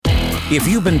If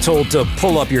you've been told to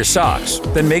pull up your socks,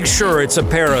 then make sure it's a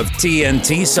pair of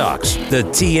TNT socks. The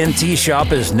TNT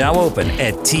shop is now open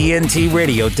at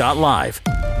tntradio.live.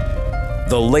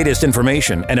 The latest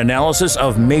information and analysis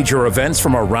of major events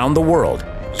from around the world.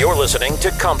 You're listening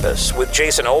to Compass with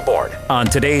Jason Olbourne on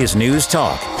today's News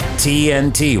Talk,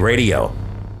 TNT Radio.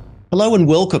 Hello and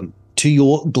welcome to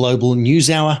your Global News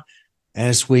Hour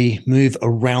as we move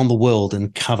around the world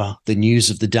and cover the news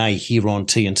of the day here on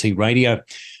TNT Radio.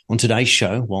 On today's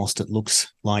show, whilst it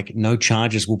looks like no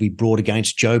charges will be brought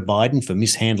against Joe Biden for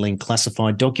mishandling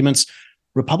classified documents,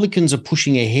 Republicans are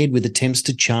pushing ahead with attempts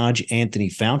to charge Anthony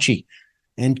Fauci.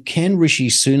 And can Rishi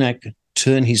Sunak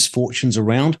turn his fortunes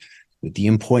around with the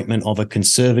appointment of a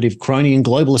conservative crony and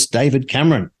globalist David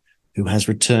Cameron, who has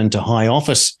returned to high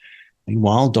office?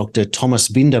 Meanwhile, Dr. Thomas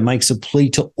Binder makes a plea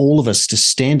to all of us to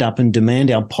stand up and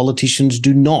demand our politicians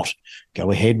do not go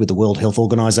ahead with the World Health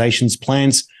Organization's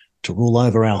plans to rule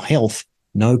over our health,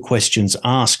 no questions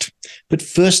asked. But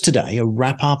first today, a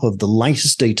wrap-up of the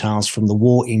latest details from the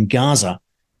war in Gaza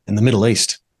and the Middle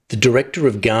East. The director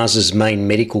of Gaza's main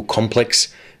medical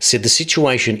complex said the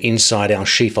situation inside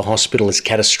Al-Shifa hospital is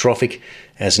catastrophic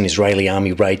as an Israeli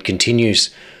army raid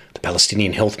continues. The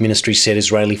Palestinian Health Ministry said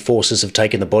Israeli forces have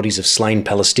taken the bodies of slain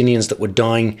Palestinians that were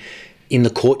dying in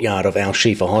the courtyard of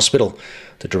Al-Shifa hospital.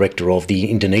 The director of the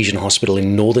Indonesian hospital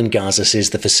in northern Gaza says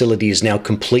the facility is now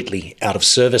completely out of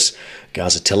service.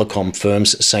 Gaza telecom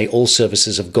firms say all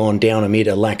services have gone down amid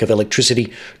a lack of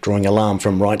electricity, drawing alarm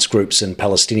from rights groups and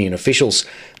Palestinian officials.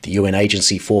 The UN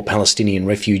Agency for Palestinian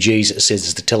Refugees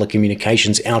says the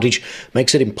telecommunications outage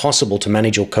makes it impossible to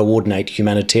manage or coordinate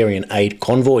humanitarian aid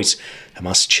convoys.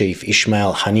 Hamas chief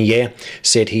Ismail Haniyeh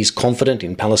said he's confident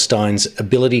in Palestine's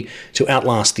ability to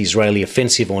outlast the Israeli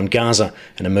offensive on Gaza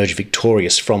and emerge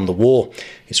victorious from the war.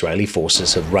 Israeli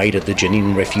forces have raided the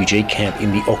Jenin refugee camp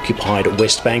in the occupied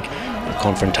West Bank, and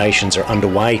confrontations are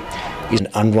underway.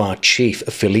 UNRWA chief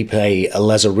Felipe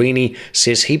Lazzarini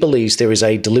says he believes there is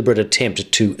a deliberate attempt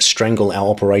to strangle our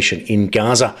operation in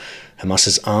Gaza.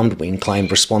 Hamas's armed wing claimed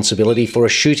responsibility for a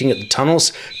shooting at the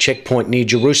tunnels checkpoint near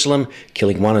Jerusalem,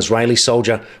 killing one Israeli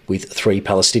soldier with 3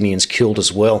 Palestinians killed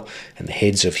as well. And the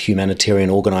heads of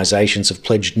humanitarian organisations have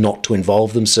pledged not to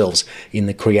involve themselves in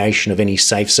the creation of any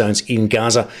safe zones in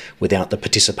Gaza without the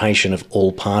participation of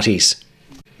all parties.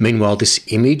 Meanwhile, this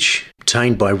image,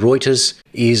 obtained by Reuters,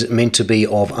 is meant to be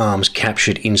of arms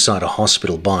captured inside a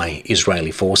hospital by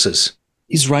Israeli forces.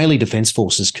 Israeli Defence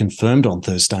Forces confirmed on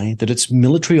Thursday that its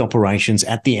military operations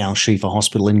at the Al-Shifa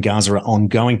hospital in Gaza are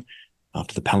ongoing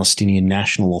after the Palestinian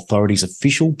National Authority's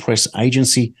official press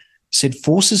agency said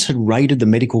forces had raided the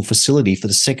medical facility for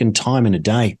the second time in a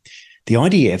day. The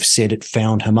IDF said it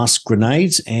found Hamas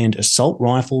grenades and assault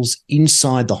rifles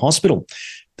inside the hospital.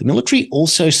 The military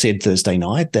also said Thursday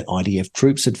night that IDF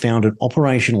troops had found an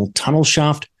operational tunnel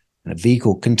shaft and a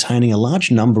vehicle containing a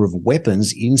large number of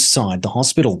weapons inside the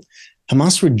hospital.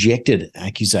 Hamas rejected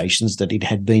accusations that it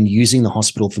had been using the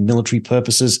hospital for military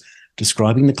purposes,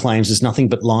 describing the claims as nothing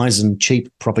but lies and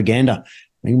cheap propaganda.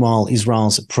 Meanwhile,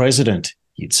 Israel's president,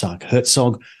 Yitzhak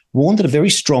Herzog, warned that a very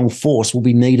strong force will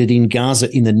be needed in Gaza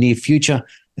in the near future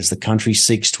as the country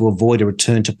seeks to avoid a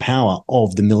return to power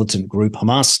of the militant group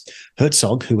Hamas.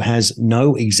 Herzog, who has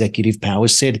no executive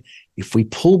powers, said, "If we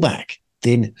pull back,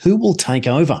 then who will take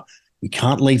over? We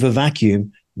can't leave a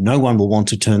vacuum. No one will want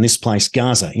to turn this place,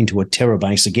 Gaza, into a terror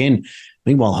base again."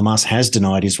 Meanwhile, Hamas has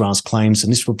denied Israel's claims,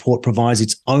 and this report provides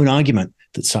its own argument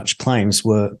that such claims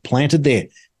were planted there.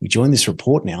 We join this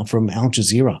report now from Al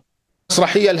Jazeera.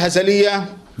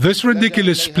 This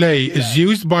ridiculous play is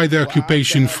used by the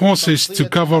occupation forces to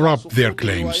cover up their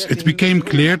claims. It became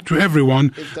clear to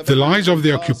everyone the lies of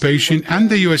the occupation and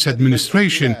the U.S.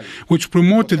 administration, which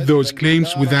promoted those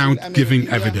claims without giving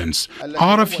evidence.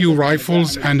 Are a few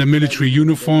rifles and a military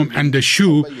uniform and a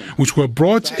shoe, which were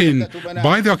brought in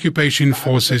by the occupation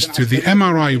forces to the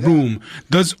MRI room,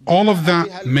 does all of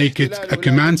that make it a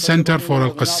command center for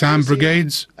Al-Qassam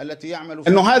brigades?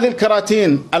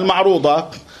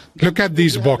 Look at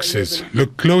these boxes.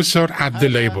 Look closer at the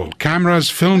label. Cameras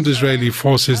filmed Israeli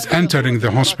forces entering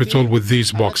the hospital with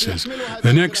these boxes.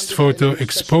 The next photo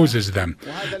exposes them.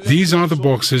 These are the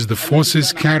boxes the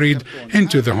forces carried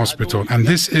into the hospital, and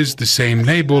this is the same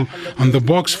label on the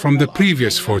box from the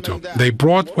previous photo. They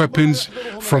brought weapons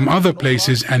from other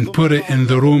places and put it in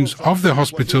the rooms of the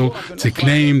hospital to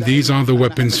claim these are the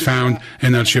weapons found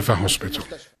in Al-Shifa hospital.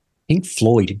 Pink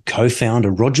Floyd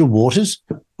co-founder Roger Waters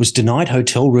was denied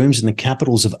hotel rooms in the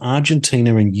capitals of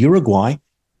Argentina and Uruguay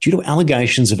due to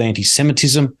allegations of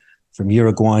anti-Semitism from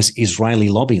Uruguay's Israeli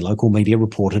lobby, local media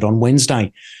reported on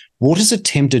Wednesday. Waters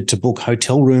attempted to book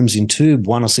hotel rooms in 2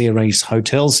 Buenos Aires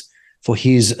hotels, for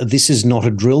his This Is Not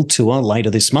a Drill tour later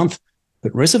this month,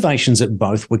 but reservations at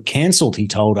both were cancelled, he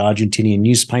told Argentinian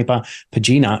newspaper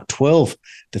Pagina 12.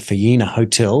 The Fallina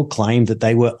Hotel claimed that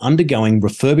they were undergoing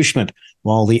refurbishment,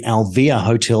 while the Alvia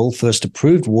Hotel first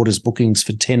approved Waters' bookings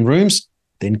for 10 rooms,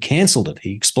 then cancelled it,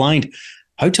 he explained.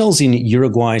 Hotels in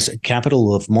Uruguay's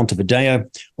capital of Montevideo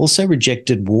also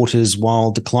rejected Waters while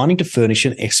declining to furnish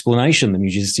an explanation, the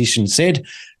musician said,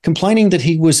 complaining that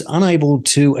he was unable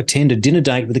to attend a dinner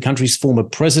date with the country's former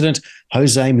president,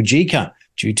 Jose Mujica,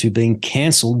 due to being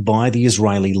cancelled by the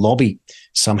Israeli lobby.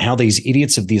 Somehow these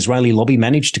idiots of the Israeli lobby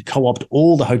managed to co-opt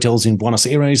all the hotels in Buenos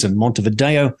Aires and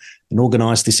Montevideo and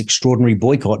organised this extraordinary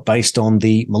boycott based on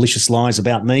the malicious lies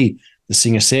about me, the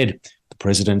singer said. The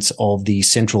presidents of the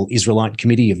Central Israelite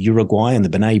Committee of Uruguay and the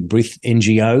B'nai B'rith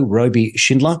NGO, Roby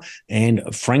Schindler and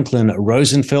Franklin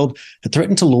Rosenfeld, had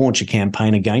threatened to launch a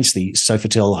campaign against the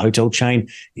Sofitel hotel chain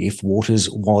if Waters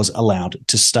was allowed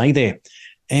to stay there.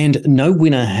 And no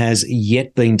winner has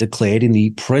yet been declared in the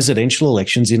presidential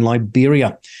elections in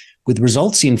Liberia, with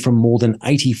results in from more than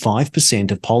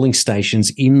 85% of polling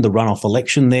stations in the runoff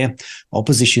election there.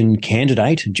 Opposition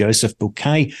candidate Joseph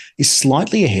Boakai is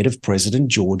slightly ahead of President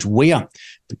George Weah.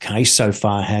 Boakai so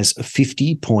far has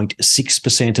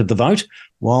 50.6% of the vote,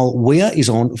 while Weah is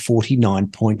on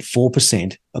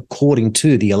 49.4%, according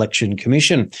to the Election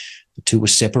Commission. The two were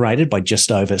separated by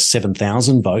just over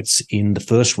 7,000 votes in the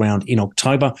first round in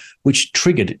October, which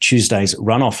triggered Tuesday's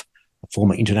runoff. A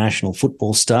former international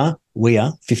football star,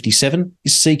 Weah, 57,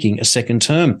 is seeking a second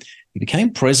term. He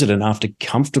became president after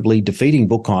comfortably defeating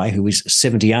Boakai, who is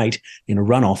 78, in a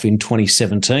runoff in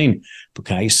 2017.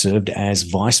 Boakai served as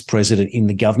vice president in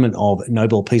the government of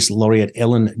Nobel Peace Laureate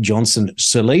Ellen Johnson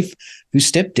Sirleaf, who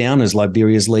stepped down as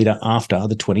Liberia's leader after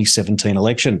the 2017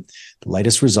 election. The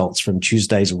latest results from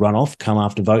Tuesday's runoff come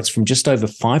after votes from just over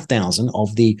 5,000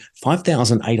 of the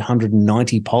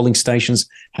 5,890 polling stations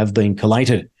have been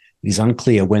collated. It is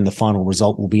unclear when the final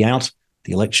result will be out.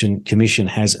 The Election Commission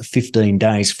has 15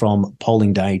 days from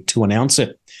polling day to announce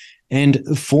it. And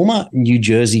former New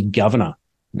Jersey governor,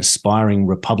 an aspiring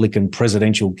Republican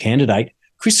presidential candidate,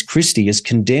 Chris Christie, has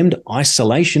condemned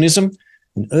isolationism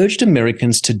and urged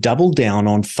Americans to double down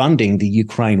on funding the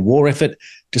Ukraine war effort,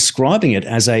 describing it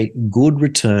as a good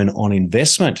return on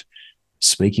investment.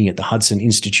 Speaking at the Hudson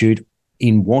Institute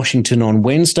in Washington on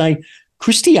Wednesday,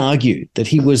 Christie argued that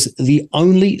he was the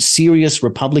only serious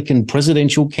Republican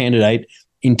presidential candidate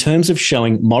in terms of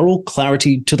showing moral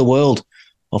clarity to the world,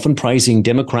 often praising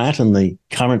Democrat and the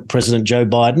current President Joe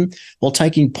Biden while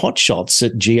taking pot shots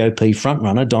at GOP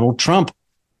frontrunner Donald Trump.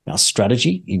 Our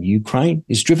strategy in Ukraine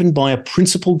is driven by a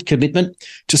principled commitment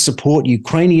to support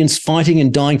Ukrainians fighting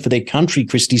and dying for their country,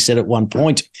 Christie said at one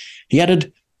point. He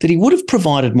added that he would have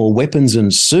provided more weapons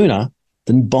and sooner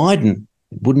than Biden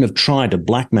wouldn't have tried to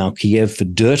blackmail Kiev for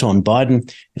dirt on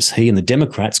Biden, as he and the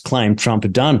Democrats claimed Trump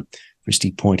had done.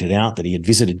 Christie pointed out that he had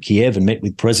visited Kiev and met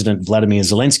with President Vladimir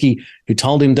Zelensky, who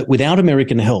told him that without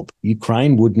American help,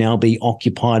 Ukraine would now be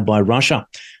occupied by Russia.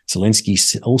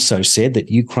 Zelensky also said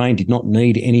that Ukraine did not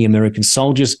need any American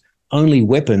soldiers, only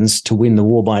weapons to win the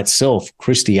war by itself,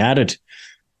 Christie added.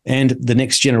 And the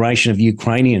next generation of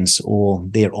Ukrainians or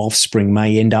their offspring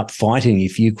may end up fighting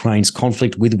if Ukraine's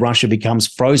conflict with Russia becomes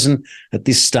frozen at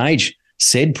this stage,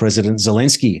 said President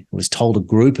Zelensky, who has told a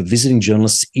group of visiting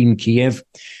journalists in Kiev.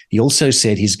 He also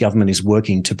said his government is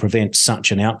working to prevent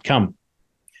such an outcome.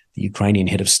 The Ukrainian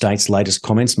head of state's latest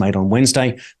comments made on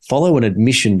Wednesday follow an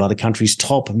admission by the country's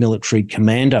top military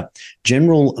commander,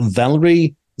 General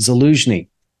Valery Zaluzhny,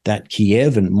 that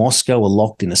Kiev and Moscow are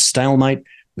locked in a stalemate,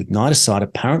 with neither side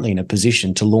apparently in a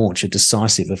position to launch a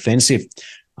decisive offensive.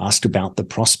 Asked about the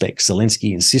prospects,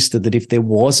 Zelensky insisted that if there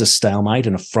was a stalemate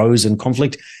and a frozen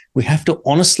conflict, we have to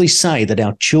honestly say that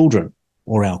our children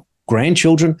or our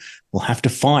grandchildren will have to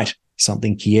fight,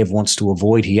 something Kiev wants to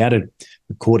avoid, he added.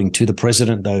 According to the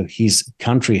president, though his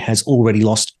country has already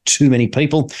lost too many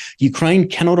people, Ukraine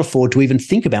cannot afford to even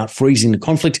think about freezing the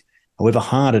conflict, however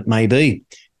hard it may be.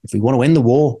 If we want to end the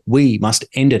war, we must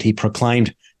end it, he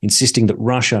proclaimed, insisting that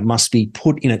Russia must be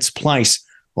put in its place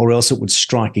or else it would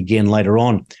strike again later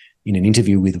on. In an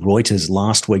interview with Reuters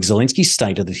last week, Zelensky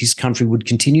stated that his country would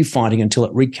continue fighting until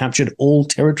it recaptured all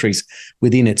territories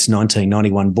within its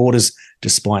 1991 borders,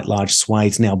 despite large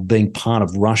swathes now being part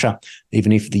of Russia,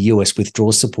 even if the US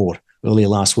withdraws support. Earlier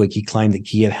last week, he claimed that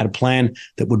Kiev had a plan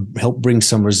that would help bring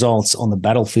some results on the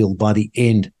battlefield by the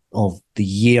end of the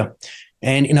year.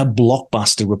 And in a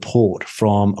blockbuster report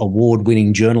from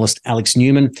award-winning journalist Alex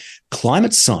Newman,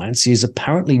 climate science is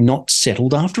apparently not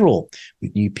settled after all,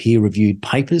 with new peer-reviewed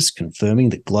papers confirming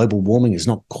that global warming is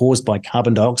not caused by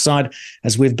carbon dioxide,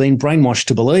 as we've been brainwashed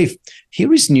to believe.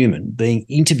 Here is Newman being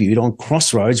interviewed on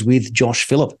Crossroads with Josh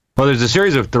Phillip. Well, there's a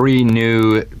series of 3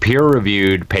 new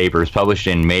peer-reviewed papers published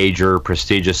in major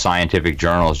prestigious scientific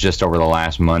journals just over the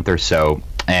last month or so.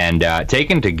 And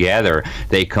taken together,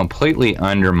 they completely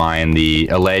undermine the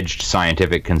alleged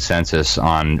scientific consensus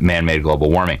on man-made global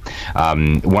warming.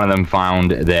 One of them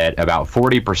found that about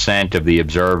 40% of the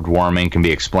observed warming can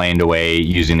be explained away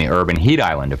using the urban heat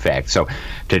island effect. So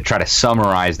to try to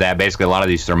summarize that, basically a lot of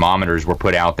these thermometers were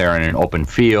put out there in an open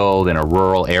field, in a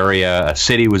rural area. A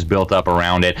city was built up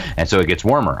around it, and so it gets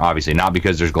warmer, obviously, not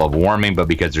because there's global warming, but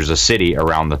because there's a city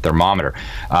around the thermometer.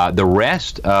 The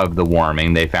rest of the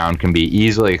warming, they found, can be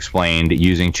easily explained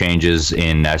using changes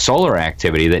in solar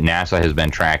activity that NASA has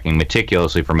been tracking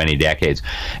meticulously for many decades.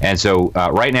 And so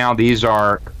right now these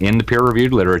are in the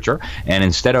peer-reviewed literature, and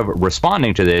instead of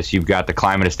responding to this, you've got the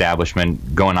climate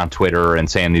establishment going on Twitter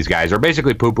and saying these guys are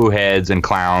basically poo-poo heads and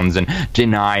clowns and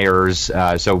deniers.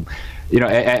 So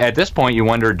at this point, you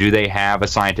wonder, do they have a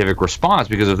scientific response?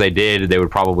 Because if they did, they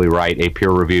would probably write a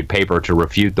peer-reviewed paper to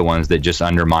refute the ones that just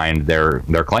undermined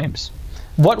their claims.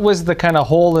 What was the kind of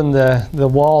hole in the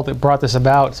wall that brought this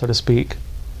about, so to speak?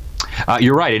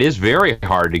 You're right. It is very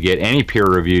hard to get any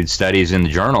peer-reviewed studies in the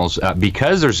journals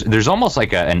because there's almost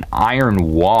like an iron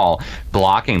wall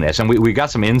blocking this. And we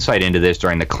got some insight into this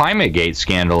during the ClimateGate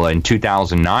scandal in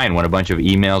 2009 when a bunch of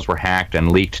emails were hacked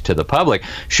and leaked to the public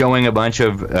showing a bunch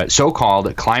of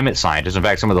so-called climate scientists, in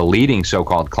fact, some of the leading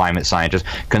so-called climate scientists,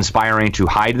 conspiring to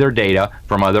hide their data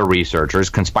from other researchers,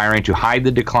 conspiring to hide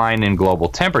the decline in global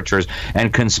temperatures,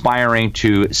 and conspiring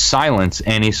to silence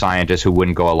any scientists who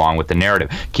wouldn't go along with the narrative.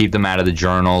 Keep them out of the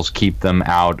journals, keep them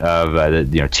out of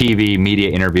TV, media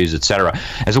interviews, etc.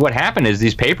 And so what happened is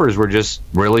these papers were just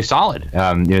really solid.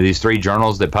 These 3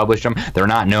 journals that published them, they're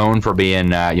not known for being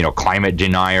climate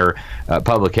denier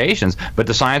publications, but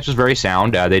the science was very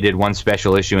sound. They did one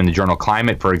special issue in the journal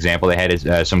Climate, for example. They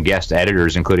had some guest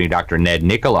editors, including Dr. Ned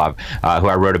Nikolov, who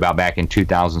I wrote about back in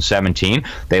 2017.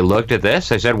 They looked at this.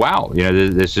 They said, wow,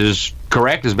 this is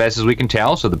correct as best as we can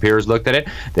tell. So the peers looked at it,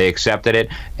 they accepted it,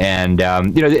 and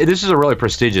this is a really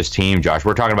prestigious team, Josh.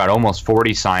 We're talking about almost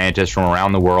 40 scientists from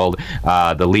around the world.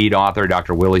 The lead author,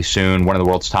 Dr. Willie Soon, one of the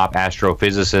world's top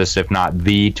astrophysicists, if not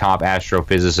the top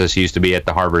astrophysicist, he used to be at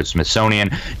the Harvard Smithsonian.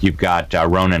 You've got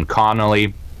Ronan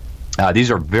Connolly.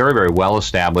 These are very, very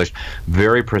well-established,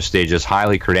 very prestigious,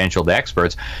 highly credentialed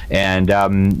experts, and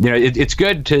it's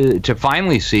good to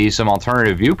finally see some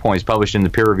alternative viewpoints published in the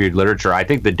peer-reviewed literature. I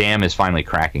think the dam is finally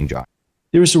cracking, John.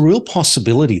 There is a real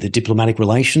possibility that diplomatic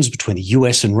relations between the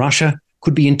US and Russia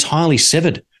could be entirely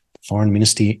severed. The foreign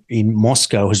minister in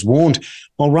Moscow has warned,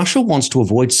 while Russia wants to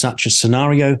avoid such a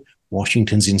scenario,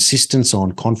 Washington's insistence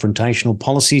on confrontational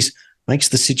policies makes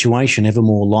the situation ever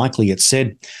more likely. It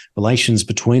said relations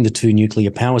between the 2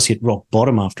 nuclear powers hit rock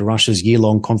bottom after Russia's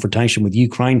year-long confrontation with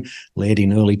Ukraine led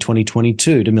in early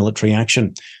 2022 to military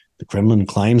action. The Kremlin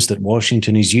claims that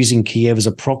Washington is using Kiev as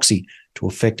a proxy to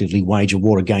effectively wage a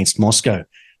war against Moscow.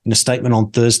 In a statement on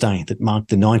Thursday that marked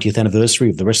the 90th anniversary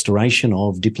of the restoration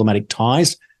of diplomatic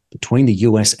ties between the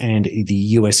US and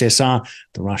the USSR,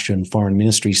 the Russian Foreign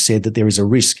Ministry said that there is a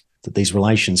risk that these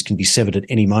relations can be severed at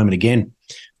any moment again.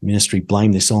 The ministry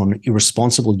blamed this on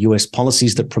irresponsible US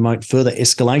policies that promote further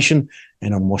escalation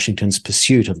and on Washington's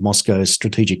pursuit of Moscow's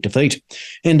strategic defeat.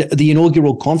 And the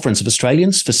inaugural Conference of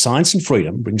Australians for Science and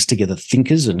Freedom brings together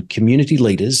thinkers and community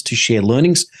leaders to share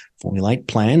learnings, formulate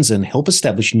plans, and help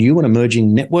establish new and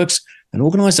emerging networks and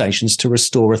organisations to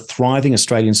restore a thriving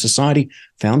Australian society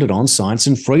founded on science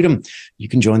and freedom. You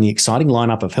can join the exciting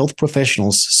lineup of health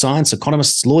professionals, science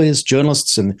economists, lawyers,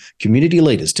 journalists, and community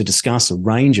leaders to discuss a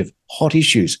range of hot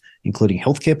issues, including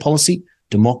healthcare policy,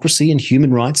 democracy and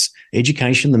human rights,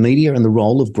 education, the media, and the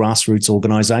role of grassroots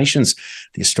organisations.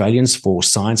 The Australians for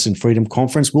Science and Freedom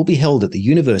Conference will be held at the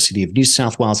University of New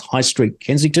South Wales High Street,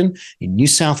 Kensington in New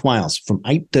South Wales from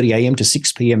 8:30am to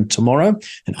 6pm tomorrow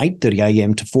and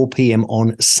 8:30am to 4pm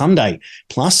on Sunday.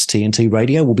 Plus, TNT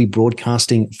Radio will be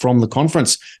broadcasting from the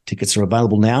conference. Tickets are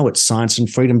available now at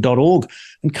scienceandfreedom.org.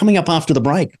 And coming up after the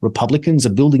break, Republicans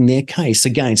are building their case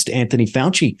against Anthony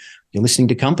Fauci. You're listening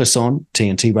to Compass on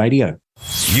TNT Radio.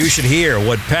 You should hear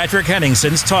what Patrick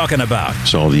Henningson's talking about.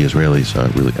 So the Israelis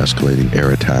really escalating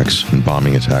air attacks and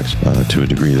bombing attacks to a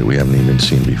degree that we haven't even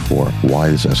seen before. Why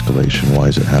this escalation? Why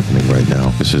is it happening right now?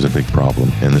 This is a big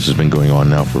problem. And this has been going on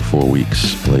now for 4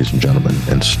 weeks, ladies and gentlemen.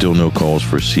 And still no calls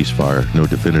for ceasefire, no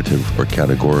definitive or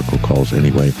categorical calls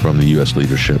anyway from the U.S.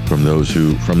 leadership, from those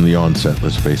who, from the onset,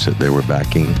 let's face it, they were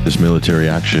backing this military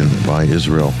action by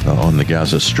Israel on the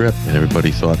Gaza Strip. And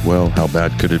everybody thought, well, how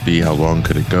bad could it be? How long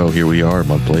could it go? Here we are. A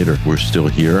month later, we're still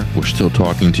here. We're still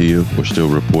talking to you. We're still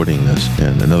reporting this.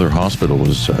 And another hospital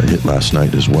was hit last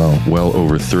night as well. Well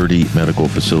over 30 medical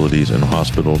facilities and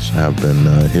hospitals have been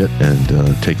hit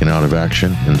and taken out of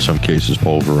action, in some cases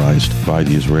pulverized by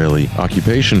the Israeli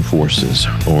occupation forces,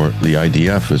 or the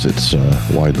IDF as it's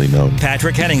widely known.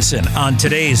 Patrick Henningson on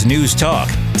today's News Talk,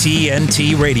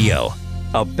 TNT Radio.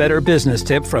 A better business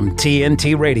tip from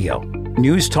TNT Radio.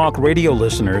 News Talk Radio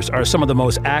listeners are some of the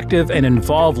most active and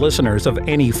involved listeners of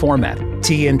any format.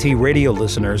 TNT Radio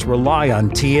listeners rely on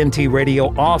TNT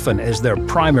Radio often as their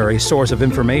primary source of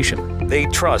information. They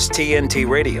trust TNT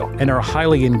Radio and are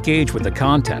highly engaged with the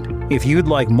content. If you'd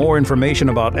like more information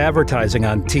about advertising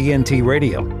on TNT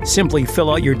Radio, simply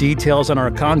fill out your details on our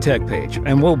contact page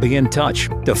and we'll be in touch.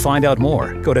 To find out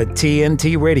more, go to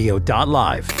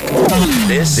tntradio.live.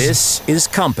 This is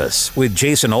Compass with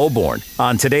Jason Olbourne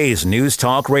on today's News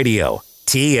Talk Radio,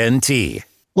 TNT.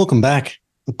 Welcome back.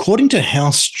 According to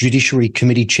House Judiciary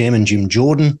Committee Chairman Jim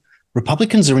Jordan,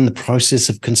 Republicans are in the process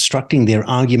of constructing their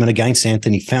argument against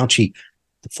Anthony Fauci,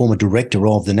 the former director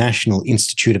of the National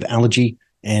Institute of Allergy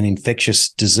and Infectious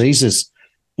Diseases.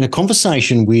 In a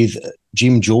conversation with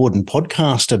Jim Jordan,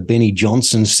 podcaster Benny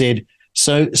Johnson said,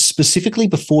 "So specifically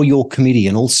before your committee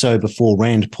and also before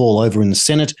Rand Paul over in the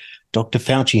Senate, Dr.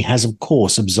 Fauci has, of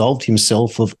course, absolved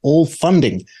himself of all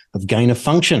funding of gain of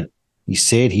function. He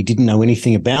said he didn't know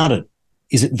anything about it.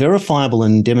 Is it verifiable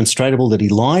and demonstrable that he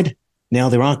lied? Now,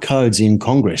 there are codes in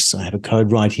Congress. I have a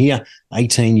code right here,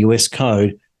 18 U.S.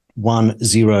 Code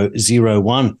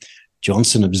 1001.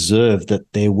 Johnson observed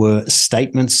that there were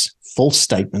statements, false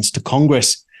statements to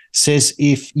Congress. Says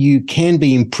if you can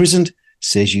be imprisoned,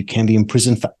 says you can be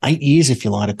imprisoned for 8 years if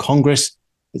you lie to Congress.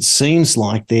 It seems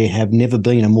like there have never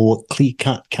been a more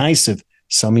clear-cut case of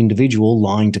some individual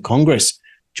lying to Congress.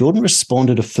 Jordan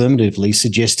responded affirmatively,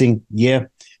 suggesting, yeah,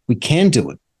 we can do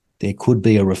it. There could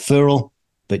be a referral,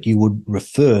 but you would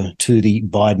refer to the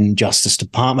Biden Justice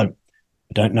Department.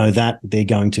 I don't know that they're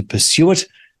going to pursue it,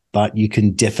 but you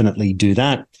can definitely do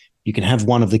that. You can have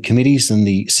one of the committees, and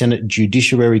the Senate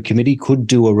Judiciary Committee could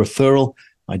do a referral.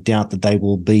 I doubt that they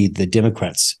will be the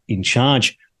Democrats in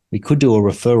charge. We could do a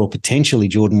referral potentially,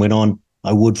 Jordan went on.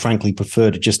 I would frankly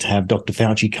prefer to just have Dr.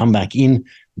 Fauci come back in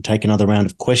and take another round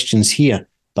of questions here,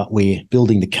 but we're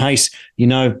building the case. You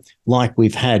know, like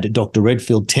we've had Dr.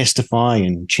 Redfield testify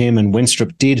and Chairman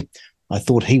Wenstrup did. I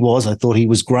thought he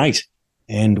was great,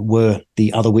 and were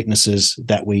the other witnesses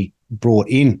that we brought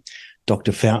in.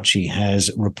 Dr. Fauci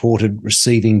has reported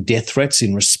receiving death threats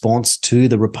in response to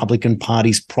the Republican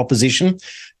Party's proposition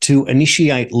to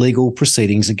initiate legal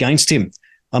proceedings against him.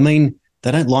 I mean,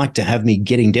 they don't like to have me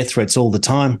getting death threats all the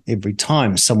time. Every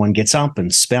time someone gets up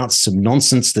and spouts some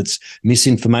nonsense that's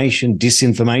misinformation,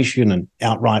 disinformation, and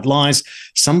outright lies,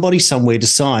 somebody somewhere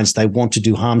decides they want to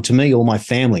do harm to me or my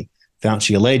family,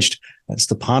 Fauci alleged. That's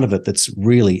the part of it that's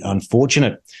really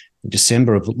unfortunate. In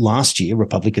December of last year,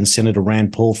 Republican Senator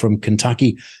Rand Paul from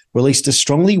Kentucky released a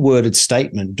strongly worded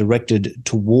statement directed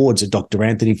towards Dr.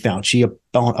 Anthony Fauci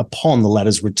upon the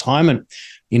latter's retirement.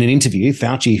 In an interview,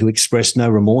 Fauci, who expressed no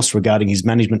remorse regarding his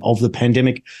management of the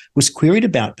pandemic, was queried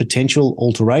about potential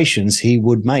alterations he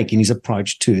would make in his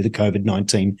approach to the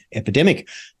COVID-19 epidemic.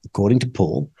 According to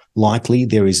Paul, likely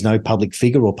there is no public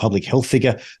figure or public health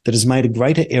figure that has made a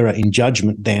greater error in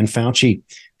judgment than Fauci.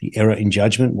 The error in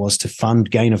judgment was to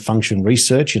fund gain-of-function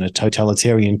research in a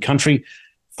totalitarian country,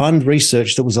 fund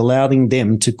research that was allowing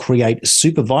them to create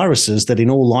super viruses that in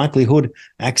all likelihood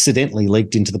accidentally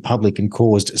leaked into the public and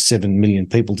caused 7 million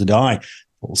people to die.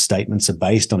 All statements are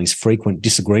based on his frequent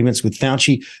disagreements with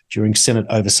Fauci during Senate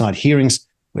oversight hearings,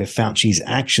 where Fauci's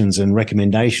actions and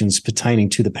recommendations pertaining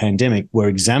to the pandemic were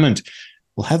examined.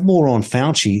 We'll have more on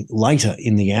Fauci later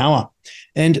in the hour.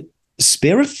 And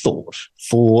spare a thought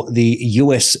for the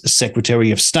US Secretary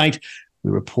of State.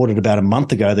 We reported about a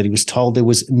month ago that he was told there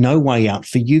was no way out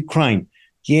for Ukraine,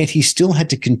 yet he still had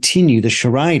to continue the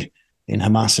charade. Then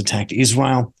Hamas attacked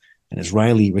Israel, and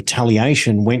Israeli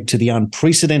retaliation went to the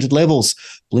unprecedented levels.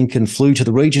 Blinken flew to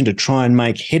the region to try and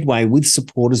make headway with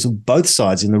supporters of both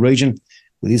sides in the region,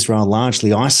 with Israel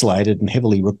largely isolated and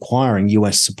heavily requiring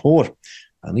US support.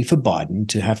 only for Biden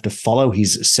to have to follow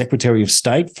his Secretary of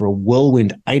State for a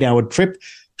whirlwind 8-hour trip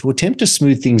to attempt to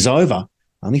smooth things over,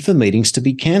 only for meetings to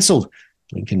be cancelled.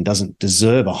 Blinken doesn't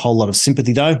deserve a whole lot of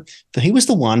sympathy, though, for he was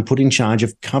the one put in charge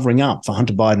of covering up for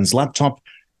Hunter Biden's laptop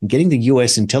and getting the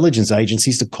US intelligence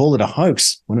agencies to call it a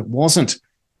hoax when it wasn't.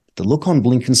 The look on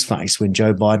Blinken's face when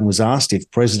Joe Biden was asked if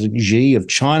President Xi of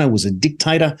China was a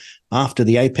dictator after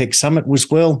the APEC summit was,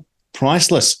 well,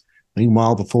 priceless.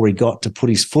 Meanwhile, before he got to put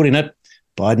his foot in it,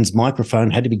 Biden's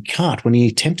microphone had to be cut when he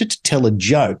attempted to tell a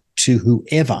joke to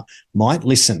whoever might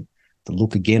listen. The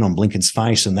look again on Blinken's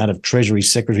face and that of Treasury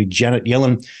Secretary Janet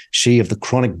Yellen, she of the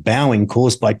chronic bowing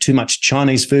caused by too much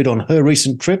Chinese food on her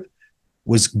recent trip,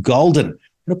 was golden. I'm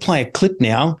going to play a clip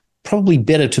now, probably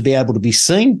better to be able to be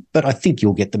seen, but I think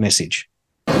you'll get the message.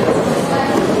 Here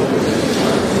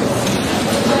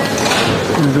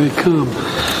they come.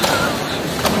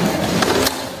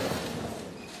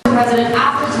 President,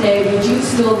 after today, would you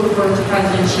still refer to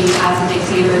President Xi as a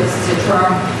dictator? This is a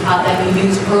term that you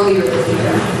used earlier this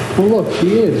year. Well, look,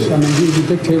 he is. I mean, he's a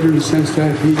dictator in the sense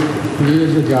that he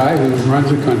is a guy who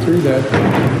runs a country that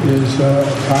is a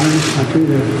communist country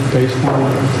that's based on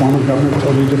a form of government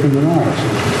totally different than ours.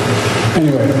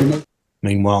 Anyway.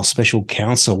 Meanwhile, Special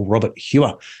Counsel Robert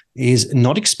Hur is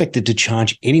not expected to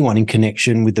charge anyone in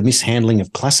connection with the mishandling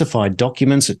of classified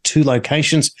documents at 2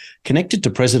 locations connected to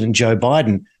President Joe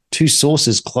Biden. 2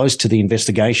 sources close to the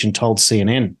investigation told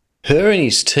CNN. Hur and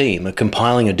his team are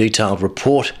compiling a detailed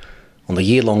report on the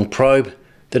year-long probe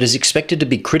that is expected to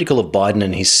be critical of Biden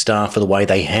and his staff for the way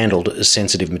they handled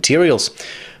sensitive materials.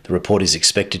 The report is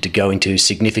expected to go into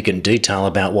significant detail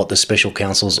about what the Special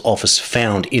Counsel's office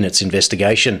found in its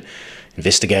investigation.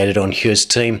 Investigators on Hur's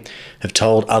team have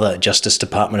told other Justice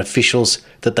Department officials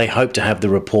that they hope to have the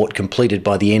report completed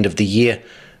by the end of the year,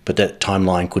 but that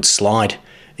timeline could slide.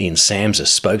 Ian Sams, a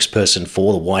spokesperson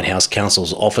for the White House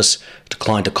counsel's office,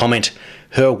 declined to comment.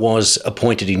 Hur was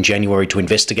appointed in January to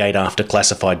investigate after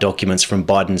classified documents from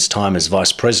Biden's time as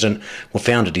vice president were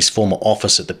found at his former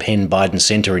office at the Penn Biden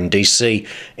Center in D.C.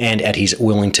 and at his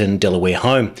Wilmington, Delaware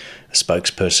home. A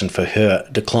spokesperson for Hur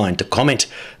declined to comment.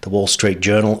 The Wall Street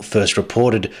Journal first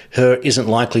reported Hur isn't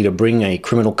likely to bring a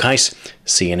criminal case.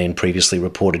 CNN previously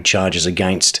reported charges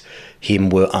against him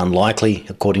were unlikely,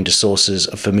 according to sources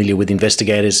familiar with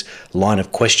investigators' line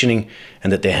of questioning,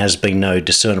 and that there has been no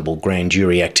discernible grand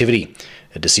jury activity.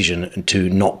 A decision to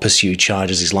not pursue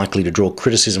charges is likely to draw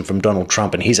criticism from Donald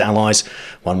Trump and his allies.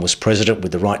 One was president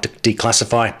with the right to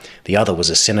declassify. The other was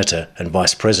a senator and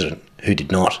vice president who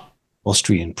did not.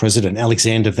 Austrian President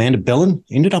Alexander Van der Bellen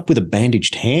ended up with a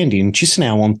bandaged hand in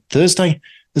Chisinau on Thursday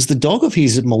as the dog of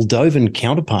his Moldovan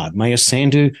counterpart, Mayor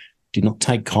Sandu, did not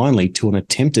take kindly to an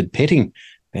attempted petting.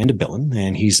 Van der Bellen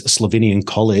and his Slovenian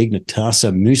colleague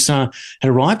Natasa Musa had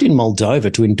arrived in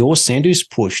Moldova to endorse Sandu's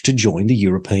push to join the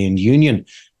European Union.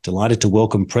 Delighted to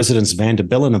welcome Presidents Van der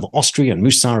Bellen of Austria and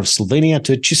Musa of Slovenia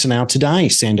to Chisinau today,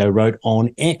 Sandu wrote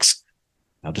on X.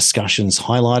 Our discussions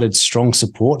highlighted strong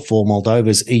support for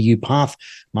Moldova's EU path,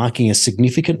 marking a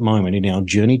significant moment in our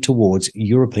journey towards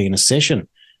European accession.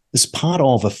 As part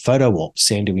of a photo op,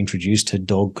 Sandu introduced her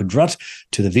dog Kudrut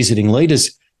to the visiting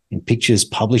leaders. In pictures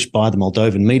published by the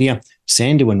Moldovan media,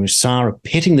 Sandu and Musa are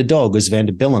petting the dog as Van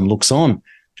der Bellen looks on.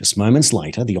 Just moments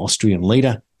later, the Austrian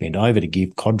leader bent over to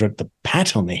give Kudrut the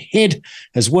pat on the head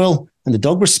as well, and the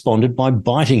dog responded by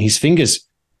biting his fingers.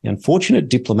 The unfortunate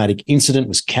diplomatic incident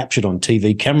was captured on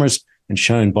TV cameras and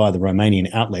shown by the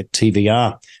Romanian outlet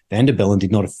TVR. Van der Bellen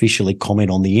did not officially comment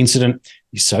on the incident.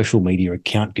 His social media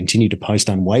account continued to post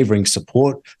unwavering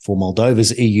support for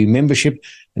Moldova's EU membership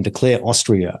and declare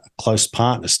Austria a close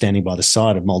partner standing by the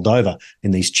side of Moldova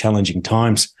in these challenging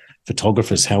times.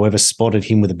 Photographers, however, spotted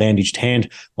him with a bandaged hand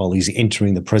while he's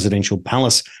entering the presidential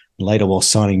palace, and later while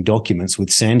signing documents with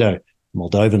Sandu. The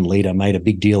Moldovan leader made a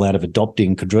big deal out of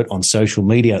adopting Kudrut on social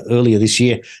media earlier this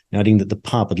year, noting that the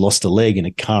pup had lost a leg in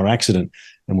a car accident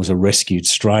and was a rescued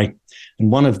stray.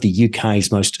 And one of the UK's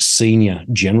most senior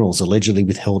generals allegedly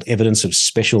withheld evidence of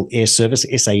Special Air Service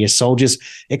SAS soldiers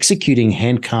executing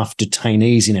handcuffed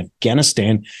detainees in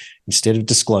Afghanistan instead of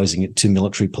disclosing it to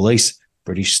military police.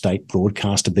 British state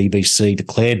broadcaster BBC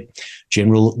declared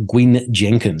General Gwyn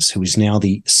Jenkins, who is now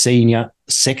the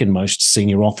second most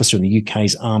senior officer in the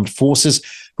UK's armed forces,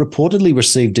 reportedly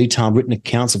received detailed written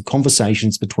accounts of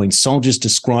conversations between soldiers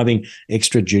describing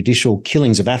extrajudicial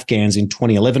killings of Afghans in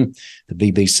 2011, the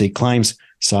BBC claims,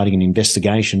 citing an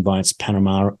investigation by its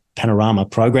Panorama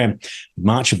program. In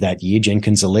March of that year,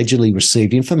 Jenkins allegedly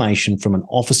received information from an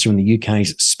officer in the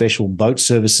UK's special boat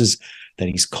services that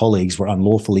his colleagues were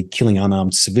unlawfully killing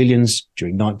unarmed civilians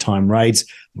during nighttime raids.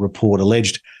 The report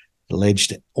alleged It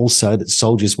alleged also that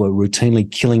soldiers were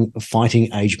routinely killing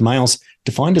fighting-age males,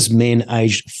 defined as men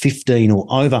aged 15 or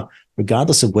over,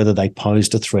 regardless of whether they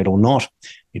posed a threat or not.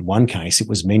 In one case, it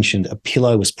was mentioned a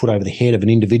pillow was put over the head of an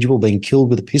individual being killed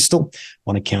with a pistol.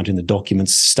 One account in the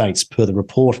documents states, per the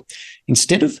report,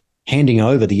 instead of handing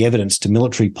over the evidence to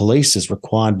military police as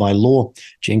required by law,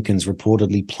 Jenkins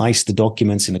reportedly placed the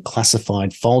documents in a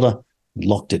classified folder and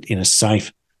locked it in a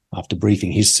safe. After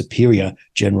briefing his superior,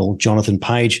 General Jonathan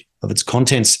Page, of its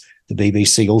contents, the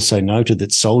BBC also noted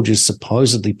that soldiers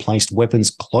supposedly placed weapons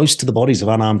close to the bodies of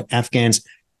unarmed Afghans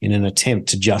in an attempt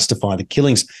to justify the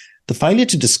killings. The failure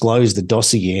to disclose the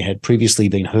dossier had previously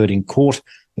been heard in court,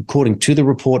 according to the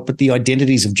report, but the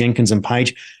identities of Jenkins and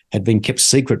Page had been kept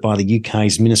secret by the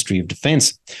UK's Ministry of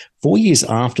Defence. 4 years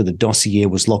after the dossier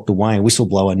was locked away, a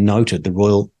whistleblower noted the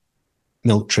Royal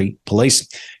Military Police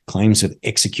claims of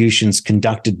executions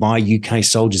conducted by UK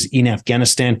soldiers in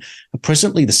Afghanistan are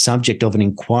presently the subject of an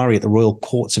inquiry at the Royal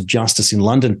Courts of Justice in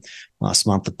London. Last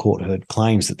month, the court heard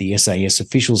claims that the SAS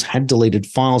officials had deleted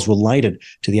files related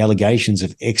to the allegations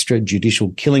of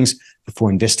extrajudicial killings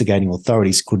before investigating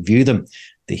authorities could view them.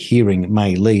 The hearing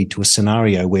may lead to a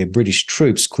scenario where British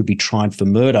troops could be tried for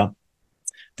murder,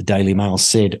 the Daily Mail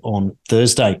said on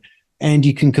Thursday. And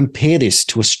you can compare this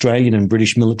to Australian and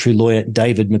British military lawyer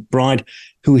David McBride,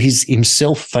 who is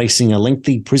himself facing a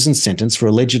lengthy prison sentence for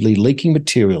allegedly leaking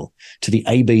material to the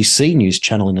ABC News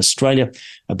channel in Australia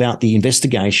about the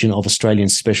investigation of Australian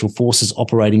special forces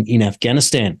operating in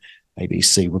Afghanistan.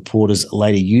 ABC reporters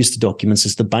later used the documents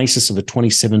as the basis of a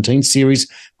 2017 series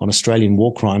on Australian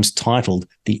war crimes titled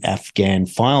The Afghan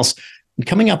Files. And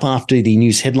coming up after the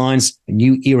news headlines, a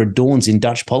new era dawns in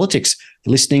Dutch politics.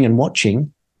 You're listening and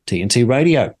watching TNT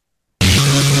Radio.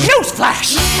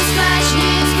 Newsflash!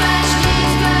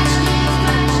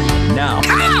 Now,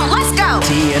 Come on, let's go!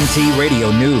 TNT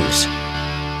Radio News.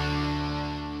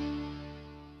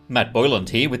 Matt Boyland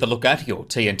here with a look at your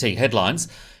TNT headlines.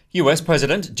 US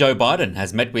President Joe Biden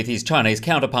has met with his Chinese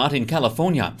counterpart in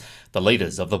California. The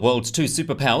leaders of the world's two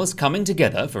superpowers coming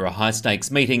together for a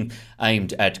high-stakes meeting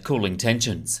aimed at cooling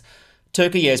tensions.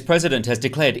 Turkey's president has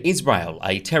declared Israel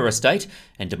a terror state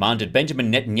and demanded Benjamin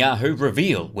Netanyahu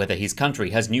reveal whether his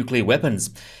country has nuclear weapons.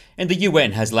 And the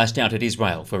UN has lashed out at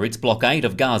Israel for its blockade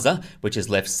of Gaza, which has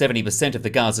left 70% of the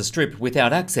Gaza Strip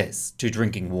without access to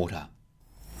drinking water.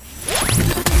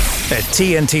 At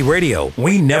TNT Radio,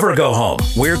 we never go home.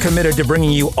 We're committed to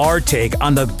bringing you our take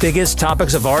on the biggest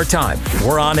topics of our time.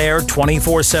 We're on air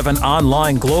 24/7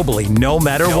 online globally, no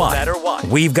matter what.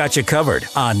 We've got you covered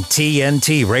on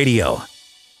TNT Radio.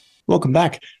 Welcome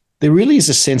back. There really is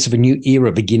a sense of a new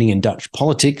era beginning in Dutch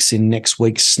politics in next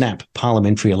week's snap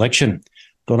parliamentary election.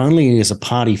 Not only is a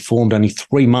party formed only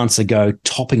 3 months ago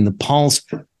topping the polls,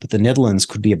 but the Netherlands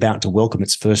could be about to welcome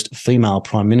its first female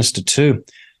prime minister too.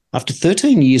 After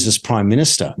 13 years as Prime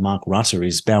Minister, Mark Rutte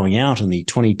is bowing out in the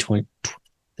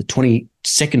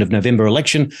 22nd of November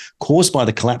election caused by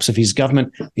the collapse of his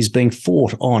government is being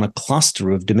fought on a cluster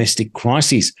of domestic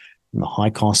crises, from the high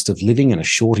cost of living and a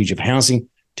shortage of housing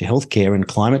to healthcare and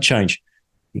climate change.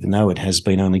 Even though it has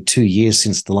been only 2 years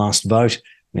since the last vote,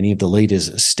 many of the leaders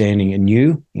are standing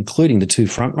anew, including the two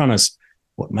frontrunners.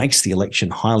 What makes the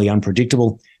election highly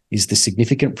unpredictable is the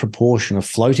significant proportion of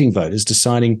floating voters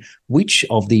deciding which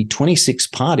of the 26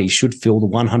 parties should fill the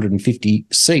 150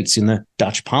 seats in the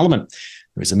Dutch parliament.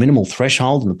 There is a minimal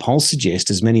threshold, and the polls suggest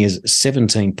as many as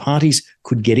 17 parties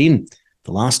could get in.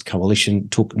 The last coalition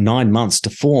took 9 months to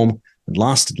form and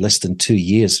lasted less than 2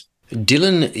 years.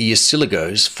 Dylan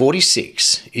Yasilagos,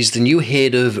 46, is the new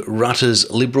head of Rutte's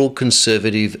Liberal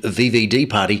Conservative VVD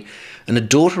party and a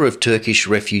daughter of Turkish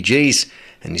refugees,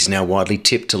 and is now widely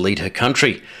tipped to lead her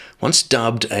country. Once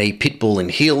dubbed a pit bull in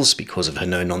heels because of her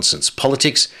no-nonsense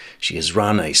politics, she has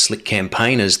run a slick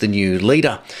campaign as the new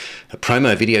leader. A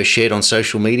promo video shared on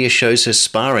social media shows her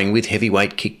sparring with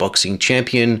heavyweight kickboxing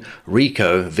champion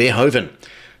Rico Verhoeven.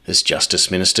 As Justice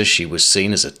Minister, she was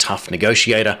seen as a tough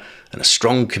negotiator and a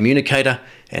strong communicator,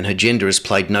 and her gender has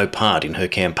played no part in her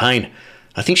campaign.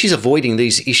 I think she's avoiding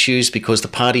these issues because the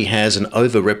party has an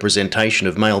over-representation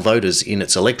of male voters in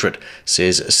its electorate,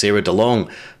 says Sarah de Long,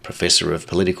 Professor of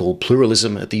Political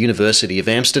Pluralism at the University of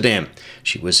Amsterdam.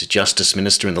 She was Justice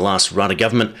Minister in the last Rutte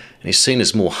government and is seen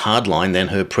as more hardline than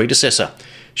her predecessor.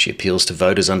 She appeals to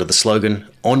voters under the slogan,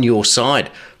 "On Your Side,"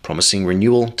 promising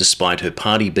renewal despite her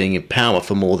party being in power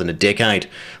for more than a decade,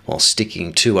 while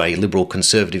sticking to a liberal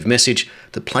conservative message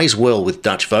that plays well with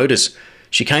Dutch voters.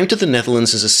 She came to the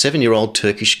Netherlands as a 7-year-old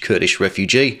Turkish Kurdish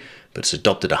refugee, but has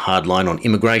adopted a hard line on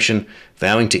immigration,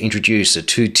 vowing to introduce a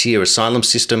 2-tier asylum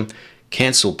system,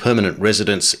 cancel permanent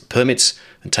residence permits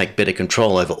and take better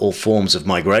control over all forms of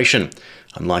migration.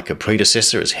 Unlike her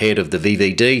predecessor as head of the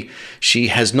VVD, she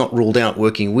has not ruled out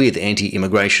working with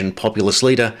anti-immigration populist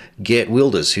leader Geert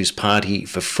Wilders, whose Party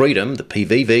for Freedom, the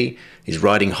PVV, is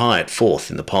riding high at fourth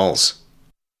in the polls.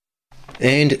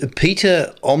 And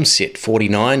Peter Omtzigt,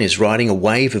 49, is riding a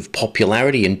wave of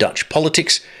popularity in Dutch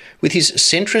politics, with his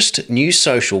centrist New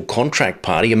Social Contract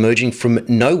Party emerging from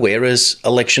nowhere as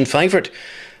election favourite.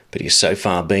 But he has so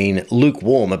far been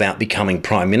lukewarm about becoming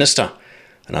Prime Minister.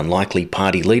 An unlikely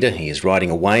party leader, he is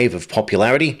riding a wave of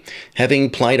popularity, having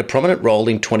played a prominent role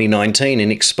in 2019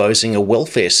 in exposing a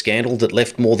welfare scandal that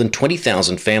left more than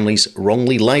 20,000 families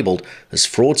wrongly labelled as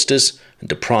fraudsters and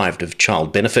deprived of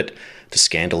child benefit. The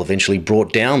scandal eventually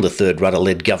brought down the third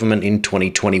Rutte-led government in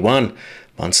 2021.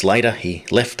 Months later, he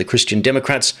left the Christian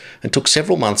Democrats and took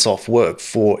several months off work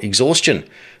for exhaustion.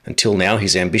 Until now,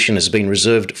 his ambition has been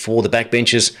reserved for the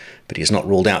backbenchers, but he has not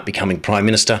ruled out becoming Prime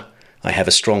Minister. I have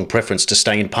a strong preference to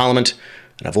stay in Parliament,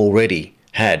 and I've already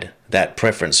had that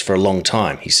preference for a long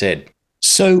time, he said.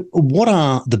 So what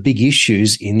are the big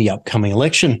issues in the upcoming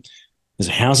election? There's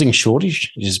a housing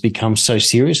shortage. It has become so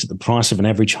serious that the price of an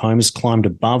average home has climbed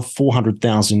above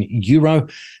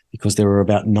 €400,000 because there are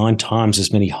about 9 times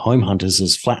as many home hunters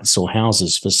as flats or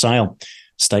houses for sale.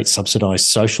 State-subsidised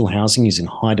social housing is in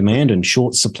high demand and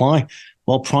short supply,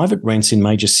 while private rents in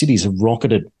major cities have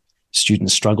rocketed.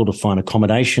 Students struggle to find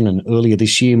accommodation, and earlier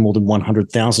this year, more than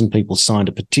 100,000 people signed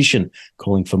a petition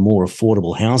calling for more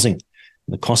affordable housing.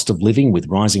 The cost of living, with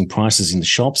rising prices in the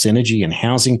shops, energy and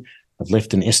housing, have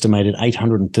left an estimated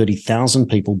 830,000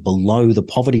 people below the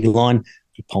poverty line.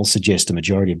 The polls suggest a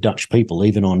majority of Dutch people,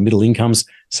 even on middle incomes,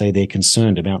 say they're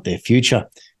concerned about their future.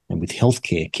 And with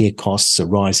healthcare, care costs are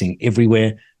rising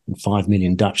everywhere, and 5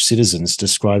 million Dutch citizens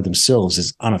describe themselves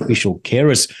as unofficial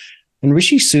carers. And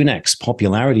Rishi Sunak's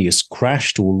popularity has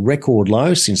crashed to a record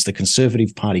low since the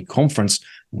Conservative Party conference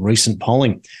in recent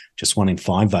polling. Just 1 in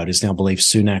 5 voters now believe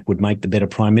Sunak would make the better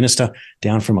Prime Minister,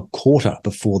 down from a quarter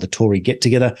before the Tory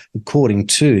get-together, according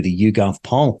to the YouGov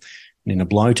poll. And in a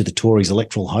blow to the Tories'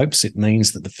 electoral hopes, it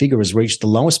means that the figure has reached the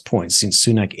lowest point since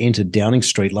Sunak entered Downing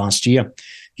Street last year.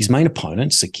 His main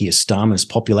opponent, Sir Keir Starmer's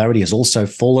popularity has also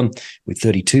fallen, with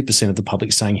 32% of the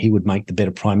public saying he would make the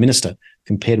better Prime Minister,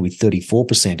 compared with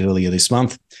 34% earlier this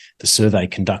month. The survey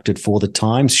conducted for The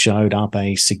Times showed up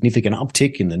a significant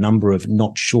uptick in the number of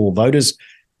not sure voters,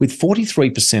 with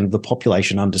 43% of the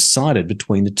population undecided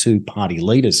between the two party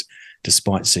leaders.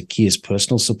 Despite Sir Keir's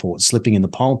personal support slipping in the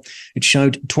poll, it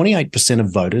showed 28%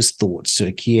 of voters thought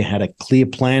Sir Keir had a clear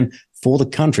plan for the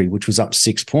country, which was up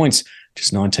 6 points.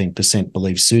 Just 19%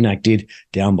 believe Sunak did,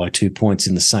 down by 2 points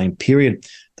in the same period.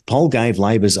 The poll gave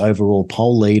Labor's overall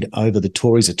poll lead over the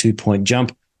Tories a 2-point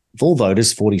jump. Of all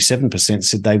voters, 47%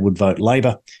 said they would vote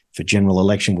Labor if a general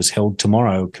election was held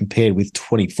tomorrow, compared with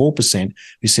 24%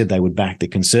 who said they would back the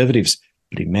Conservatives.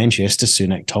 But in Manchester,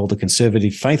 Sunak told the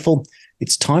Conservative faithful,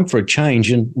 "It's time for a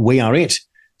change and we are it."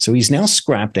 So he's now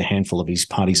scrapped a handful of his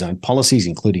party's own policies,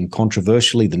 including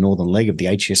controversially the northern leg of the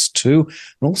HS2,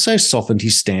 and also softened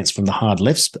his stance from the hard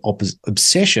left's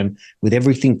obsession with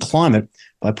everything climate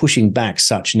by pushing back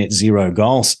such net zero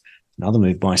goals. Another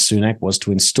move by Sunak was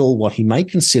to install what he may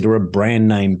consider a brand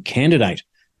name candidate,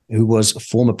 who was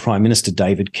former Prime Minister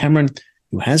David Cameron,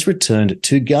 who has returned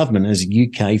to government as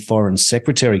UK Foreign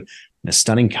Secretary. A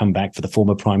stunning comeback for the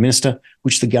former Prime Minister,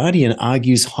 which The Guardian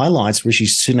argues highlights Rishi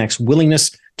Sunak's willingness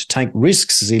to take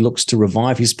risks as he looks to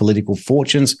revive his political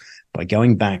fortunes by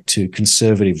going back to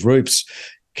Conservative roots.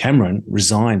 Cameron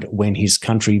resigned when his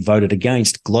country voted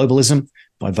against globalism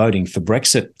by voting for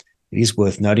Brexit. It is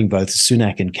worth noting both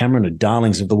Sunak and Cameron are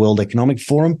darlings of the World Economic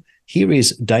Forum. Here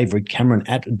is David Cameron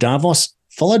at Davos,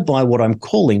 followed by what I'm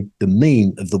calling the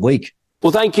meme of the week.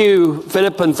 Well, thank you,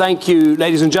 Philip, and thank you,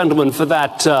 ladies and gentlemen, for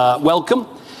that welcome.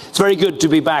 It's very good to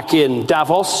be back in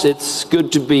Davos. It's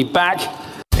good to be back.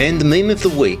 And the meme of the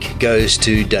week goes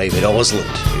to David Osland,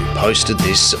 who posted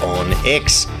this on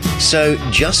X. So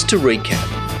just to recap,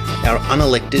 our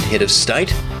unelected head of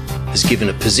state has given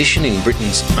a position in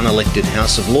Britain's unelected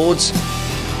House of Lords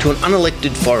to an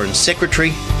unelected Foreign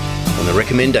Secretary on the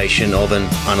recommendation of an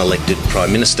unelected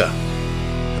Prime Minister.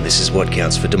 This is what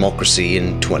counts for democracy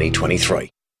in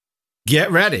 2023.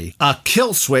 Get ready. A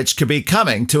kill switch could be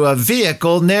coming to a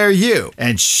vehicle near you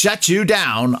and shut you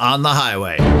down on the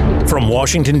highway. From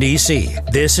Washington, D.C.,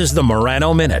 this is the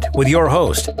Morano Minute with your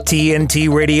host,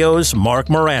 TNT Radio's Mark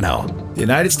Morano. The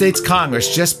United States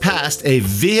Congress just passed a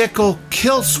vehicle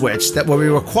kill switch that will be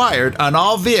required on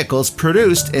all vehicles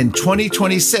produced in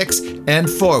 2026 and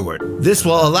forward. This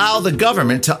will allow the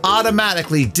government to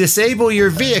automatically disable your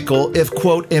vehicle if,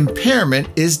 quote, impairment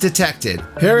is detected.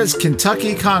 Here is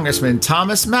Kentucky Congressman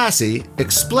Thomas Massey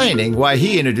explaining why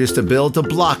he introduced a bill to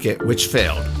block it, which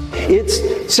failed.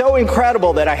 It's so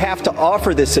incredible that I have to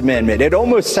offer this amendment. It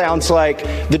almost sounds like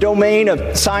the domain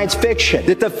of science fiction,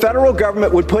 that the federal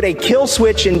government would put a kill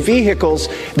switch in vehicles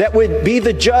that would be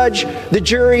the judge, the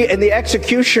jury, and the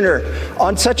executioner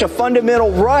on such a fundamental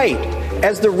right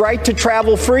as the right to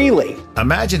travel freely.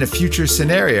 Imagine a future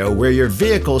scenario where your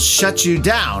vehicle shuts you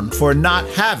down for not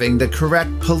having the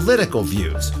correct political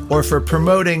views or for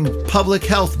promoting public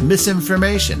health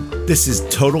misinformation. This is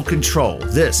total control.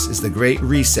 This is the Great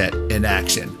Reset in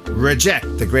action.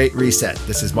 Reject the Great Reset.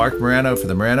 This is Mark Morano for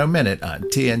the Morano Minute on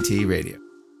TNT Radio.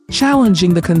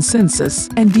 Challenging the consensus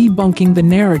and debunking the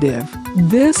narrative.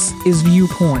 This is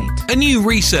Viewpoint. A new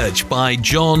research by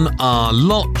John R.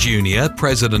 Lott Jr.,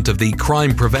 president of the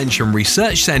Crime Prevention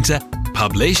Research Center,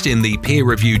 published in the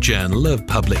peer-reviewed Journal of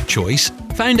Public Choice,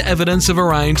 found evidence of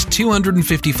around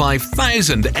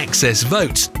 255,000 excess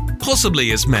votes,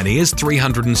 possibly as many as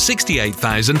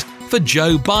 368,000 for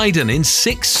Joe Biden in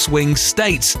 6 swing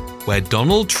states, where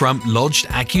Donald Trump lodged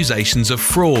accusations of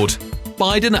fraud.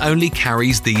 Biden only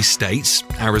carries these states,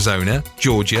 Arizona,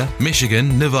 Georgia,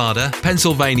 Michigan, Nevada,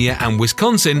 Pennsylvania, and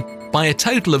Wisconsin, by a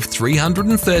total of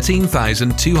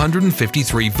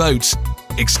 313,253 votes.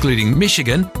 Excluding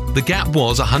Michigan, the gap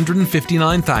was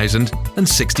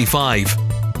 159,065.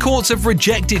 Courts have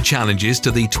rejected challenges to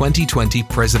the 2020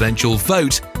 presidential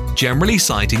vote, generally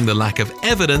citing the lack of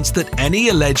evidence that any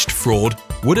alleged fraud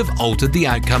would have altered the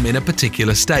outcome in a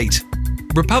particular state.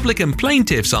 Republican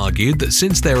plaintiffs argued that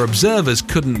since their observers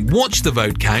couldn't watch the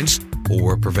vote counts or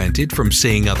were prevented from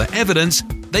seeing other evidence,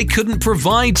 they couldn't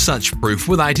provide such proof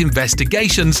without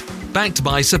investigations backed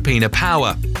by subpoena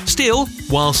power. Still,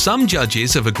 while some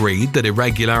judges have agreed that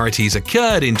irregularities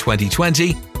occurred in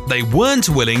 2020, they weren't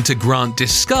willing to grant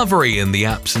discovery in the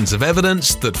absence of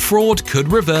evidence that fraud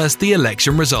could reverse the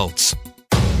election results.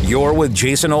 You're with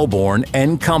Jason Olbourne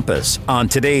and Compass on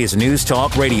today's News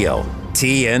Talk Radio,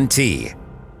 TNT.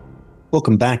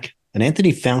 Welcome back. An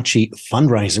Anthony Fauci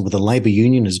fundraiser with the Labor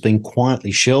Union has been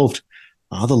quietly shelved.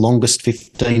 Are the longest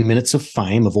 15 minutes of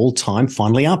fame of all time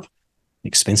finally up? An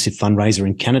expensive fundraiser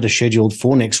in Canada scheduled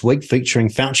for next week featuring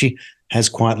Fauci has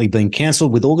quietly been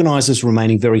cancelled, with organisers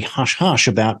remaining very hush-hush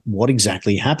about what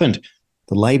exactly happened.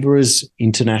 The Labourers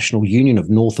International Union of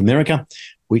North America,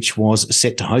 which was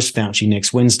set to host Fauci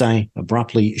next Wednesday,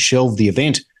 abruptly shelved the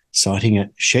event, citing a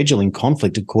scheduling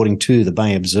conflict, according to the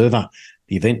Bay Observer.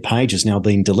 The event page has now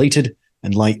been deleted,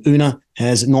 and Lei Una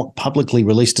has not publicly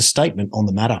released a statement on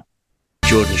the matter.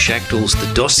 Jordan Schachtel's The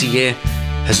Dossier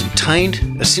has obtained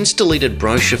a since-deleted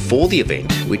brochure for the event,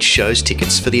 which shows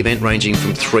tickets for the event ranging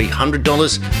from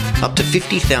 $300 up to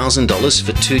 $50,000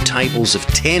 for 2 tables of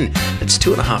 10. That's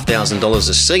 $2,500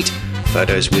 a seat.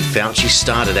 Photos with Fauci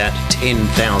started at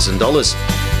 $10,000.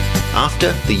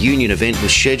 After the union event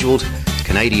was scheduled,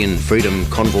 Canadian Freedom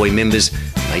Convoy members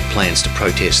made plans to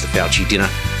protest the Fauci dinner,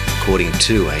 according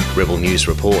to a Rebel News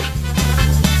report.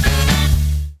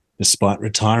 Despite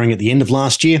retiring at the end of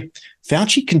last year,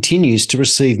 Fauci continues to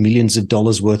receive millions of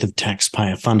dollars worth of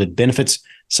taxpayer-funded benefits,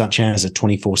 such as a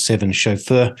 24/7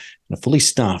 chauffeur and a fully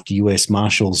staffed US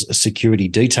Marshals security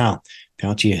detail.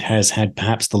 Fauci has had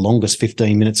perhaps the longest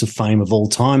 15 minutes of fame of all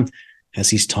time, as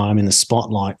his time in the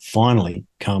spotlight finally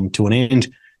come to an end.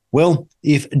 Well,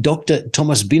 if Dr.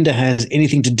 Thomas Binder has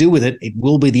anything to do with it, it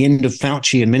will be the end of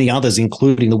Fauci and many others,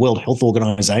 including the World Health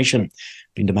Organization.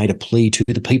 Binder made a plea to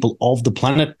the people of the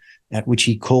planet, at which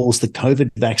he calls the COVID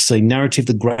vaccine narrative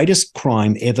the greatest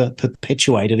crime ever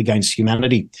perpetuated against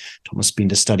humanity. Thomas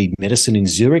Binder studied medicine in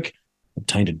Zurich,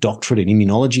 obtained a doctorate in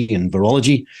immunology and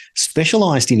virology,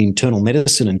 specialized in internal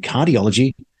medicine and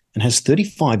cardiology, and has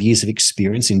 35 years of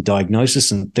experience in diagnosis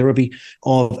and therapy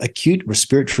of acute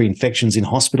respiratory infections in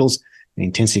hospitals and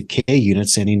intensive care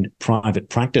units and in private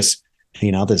practice. He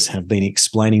and others have been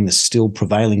explaining the still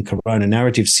prevailing corona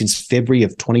narrative since February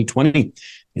of 2020.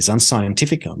 It's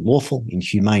unscientific, unlawful,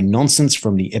 inhumane nonsense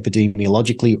from the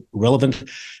epidemiologically relevant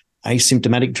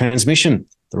asymptomatic transmission,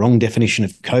 the wrong definition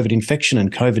of COVID infection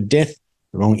and COVID death,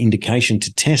 the wrong indication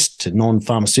to test to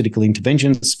non-pharmaceutical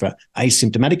interventions for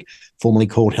asymptomatic, formerly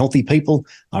called healthy people,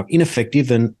 are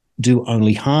ineffective and do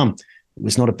only harm. It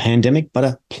was not a pandemic, but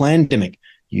a plandemic.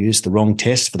 Used the wrong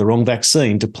test for the wrong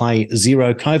vaccine to play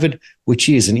zero COVID, which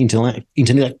is an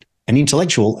and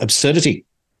intellectual absurdity.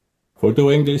 For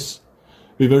doing this,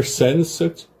 we were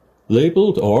censored,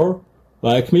 labelled, or,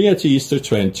 like me at Easter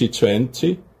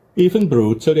 2020, even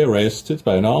brutally arrested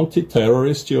by an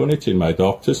anti-terrorist unit in my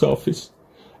doctor's office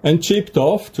and shipped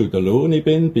off to the loony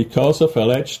bin because of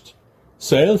alleged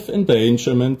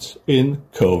self-endangerment in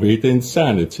COVID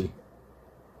insanity.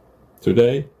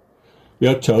 Today, we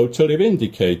are totally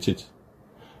vindicated.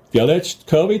 The alleged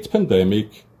COVID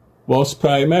pandemic was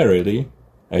primarily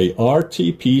a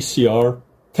RT-PCR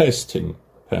testing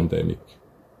pandemic.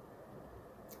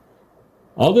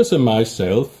 Others and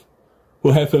myself,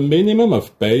 who have a minimum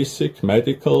of basic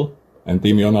medical and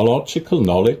immunological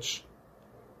knowledge,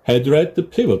 had read the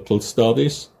pivotal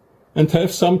studies and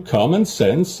have some common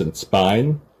sense and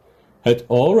spine, had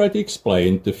already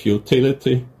explained the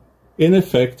futility,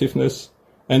 ineffectiveness,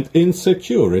 and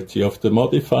insecurity of the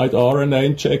modified RNA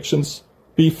injections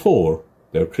before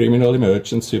their criminal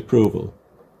emergency approval.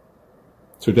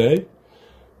 Today,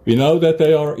 we know that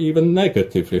they are even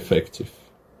negatively effective,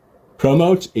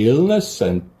 promote illness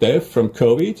and death from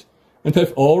COVID, and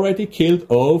have already killed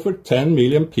over 10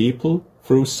 million people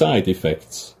through side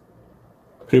effects,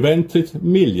 prevented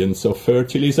millions of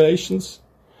fertilizations,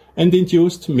 and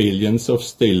induced millions of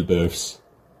stillbirths,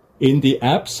 in the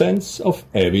absence of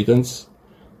evidence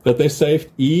that they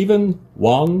saved even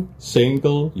one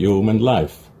single human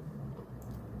life.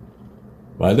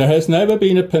 While there has never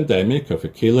been a pandemic of a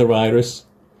killer virus,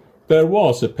 there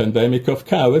was a pandemic of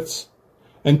cowards.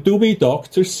 And do we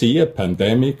doctors see a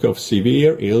pandemic of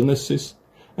severe illnesses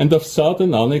and of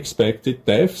sudden unexpected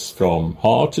deaths from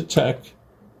heart attack,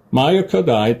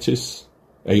 myocarditis,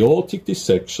 aortic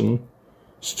dissection,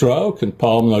 stroke and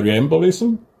pulmonary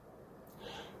embolism,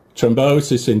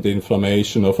 thrombosis and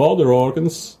inflammation of other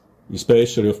organs,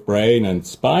 especially of brain and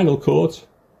spinal cord,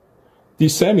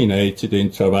 disseminated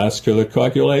intravascular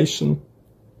coagulation,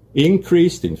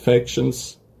 increased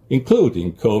infections,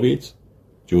 including COVID,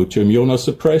 due to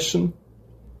immunosuppression,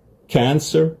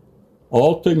 cancer,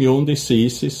 autoimmune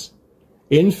diseases,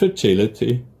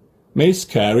 infertility,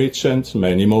 miscarriage, and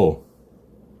many more.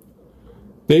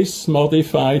 This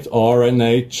modified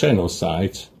RNA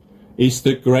genocide is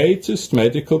the greatest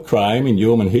medical crime in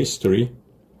human history,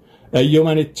 a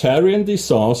humanitarian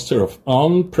disaster of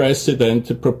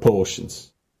unprecedented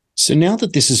proportions. So now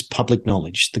that this is public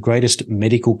knowledge, the greatest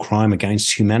medical crime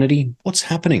against humanity, what's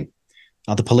happening?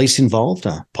 Are the police involved?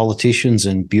 Are politicians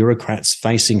and bureaucrats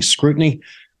facing scrutiny?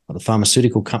 Are the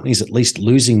pharmaceutical companies at least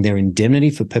losing their indemnity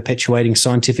for perpetuating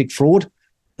scientific fraud?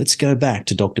 Let's go back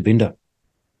to Dr. Binder.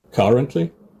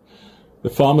 Currently, the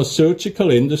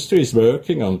pharmaceutical industry is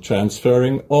working on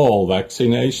transferring all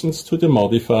vaccinations to the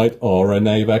modified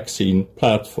RNA vaccine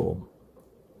platform.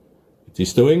 It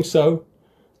is doing so,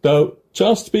 though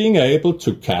just being able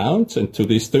to count and to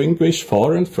distinguish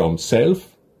foreign from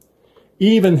self,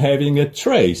 even having a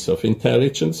trace of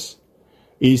intelligence,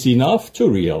 is enough to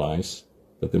realize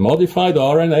that the modified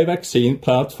RNA vaccine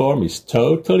platform is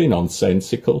totally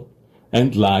nonsensical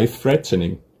and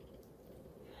life-threatening.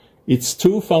 Its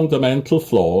two fundamental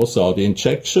flaws are the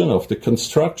injection of the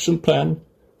construction plan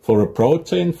for a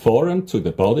protein foreign to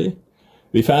the body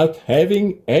without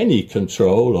having any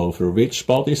control over which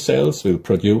body cells will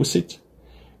produce it,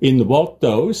 in what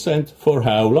dose and for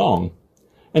how long,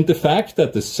 and the fact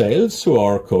that the cells who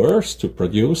are coerced to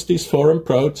produce this foreign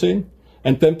protein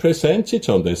and then present it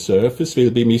on their surface will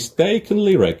be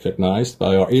mistakenly recognized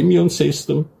by our immune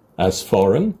system as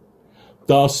foreign,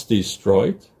 thus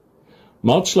destroyed,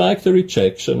 much like the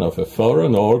rejection of a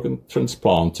foreign organ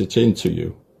transplanted into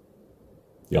you.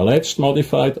 The alleged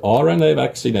modified RNA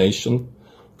vaccination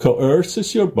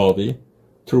coerces your body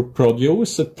to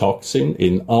produce a toxin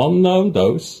in unknown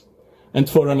dose and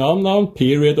for an unknown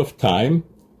period of time,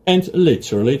 and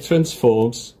literally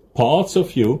transforms parts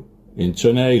of you into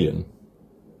an alien.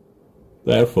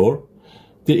 Therefore,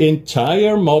 the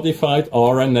entire modified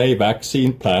RNA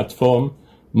vaccine platform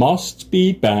must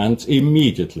be banned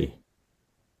immediately.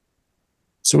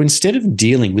 So instead of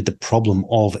dealing with the problem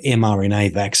of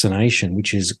mRNA vaccination,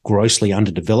 which is grossly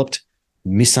underdeveloped,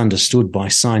 misunderstood by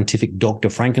scientific Dr.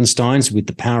 Frankensteins with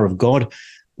the power of God,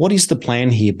 what is the plan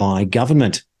here by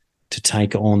government to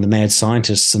take on the mad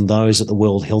scientists and those at the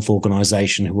World Health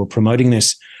Organization who are promoting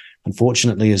this?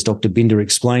 Unfortunately, as Dr. Binder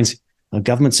explains, our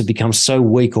governments have become so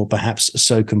weak or perhaps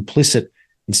so complicit.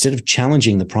 Instead of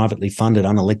challenging the privately funded,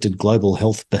 unelected global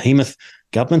health behemoth,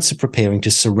 governments are preparing to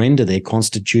surrender their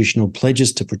constitutional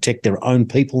pledges to protect their own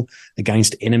people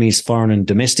against enemies, foreign and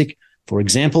domestic, for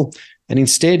example, and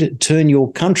instead turn your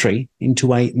country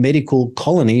into a medical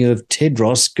colony of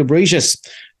Tedros Ghebreyesus,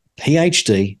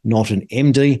 PhD, not an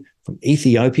MD, from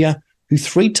Ethiopia, who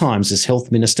 3 times as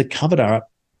health minister covered up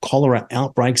cholera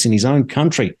outbreaks in his own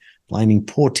country, blaming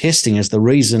poor testing as the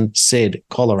reason said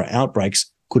cholera outbreaks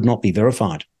could not be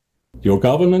verified. Your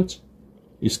government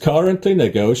is currently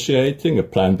negotiating a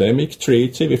pandemic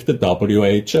treaty with the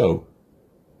WHO.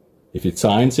 If it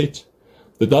signs it,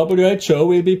 the WHO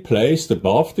will be placed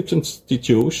above the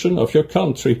constitution of your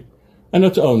country, and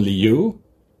not only you,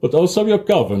 but also your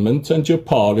government and your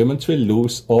parliament will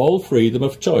lose all freedom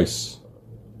of choice.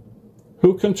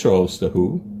 Who controls the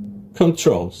who?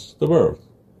 Controls the world.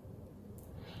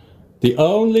 The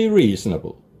only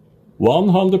reasonable,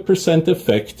 100%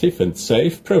 effective and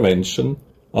safe prevention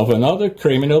of another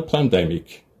criminal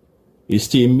pandemic is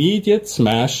the immediate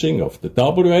smashing of the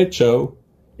WHO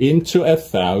into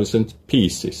 1,000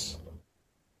 pieces.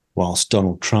 Whilst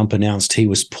Donald Trump announced he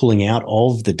was pulling out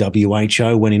of the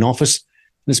WHO when in office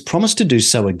and has promised to do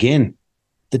so again,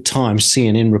 the Times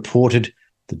CNN reported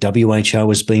the WHO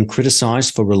has been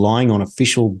criticised for relying on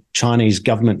official Chinese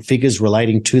government figures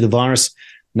relating to the virus,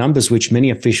 numbers which many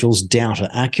officials doubt are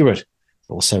accurate. It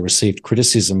also received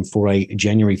criticism for a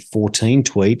January 14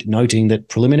 tweet noting that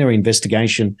preliminary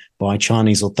investigation by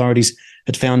Chinese authorities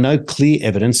had found no clear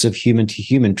evidence of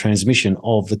human-to-human transmission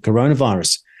of the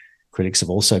coronavirus. Critics have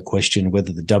also questioned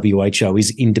whether the WHO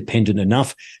is independent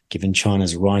enough, given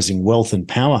China's rising wealth and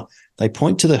power. They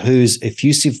point to the WHO's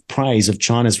effusive praise of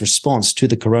China's response to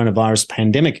the coronavirus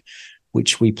pandemic,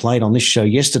 which we played on this show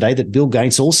yesterday, that Bill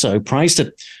Gates also praised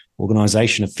it.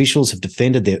 Organisation officials have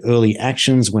defended their early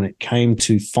actions when it came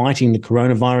to fighting the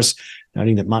coronavirus,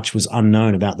 noting that much was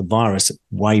unknown about the virus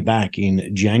way back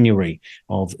in January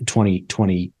of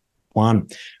 2021.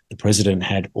 The president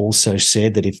had also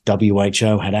said that if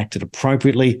WHO had acted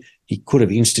appropriately, he could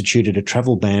have instituted a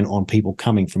travel ban on people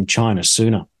coming from China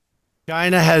sooner.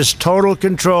 China has total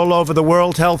control over the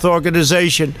World Health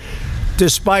Organization,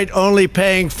 despite only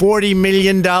paying $40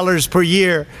 million per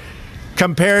year,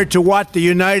 compared to what the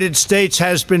United States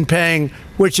has been paying,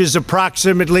 which is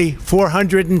approximately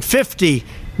 $450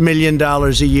 million a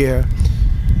year.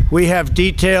 We have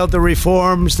detailed the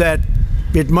reforms that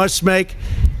it must make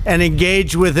and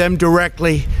engage with them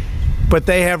directly, but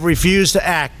they have refused to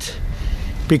act.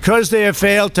 Because they have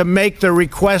failed to make the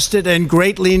requested and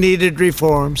greatly needed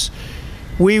reforms,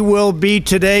 we will be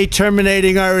today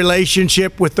terminating our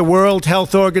relationship with the World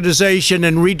Health Organization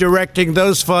and redirecting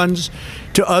those funds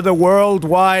to other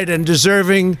worldwide and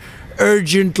deserving,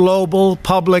 urgent global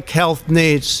public health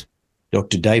needs.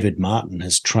 Dr. David Martin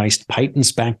has traced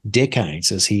patents back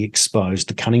decades as he exposed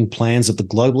the cunning plans of the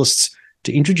globalists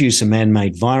to introduce a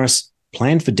man-made virus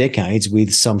planned for decades,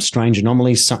 with some strange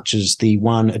anomalies such as the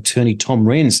one attorney Tom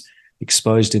Renz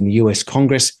exposed in the US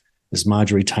Congress as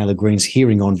Marjorie Taylor Greene's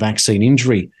hearing on vaccine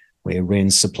injury, where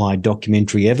Renz supplied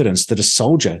documentary evidence that a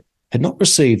soldier had not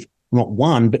received not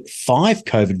 1 but 5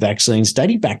 COVID vaccines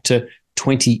dating back to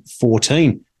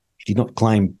 2014. He did not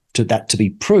claim that to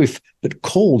be proof, but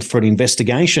called for an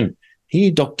investigation.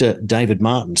 Here, Dr. David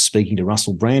Martin, speaking to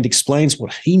Russell Brand, explains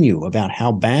what he knew about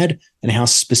how bad and how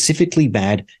specifically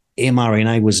bad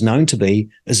mRNA was known to be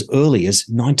as early as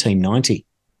 1990.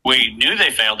 We knew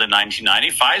they failed in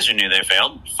 1990. Pfizer knew they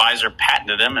failed. Pfizer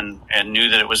patented them and knew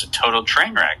that it was a total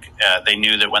train wreck. They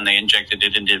knew that when they injected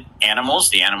it into animals,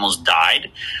 the animals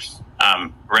died.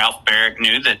 Ralph Barrick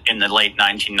knew that in the late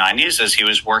 1990s, as he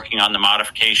was working on the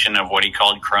modification of what he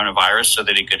called coronavirus so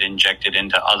that he could inject it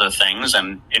into other things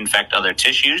and infect other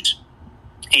tissues,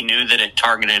 he knew that it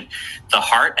targeted the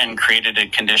heart and created a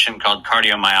condition called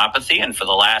cardiomyopathy. And for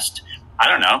the last,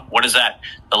 what is that?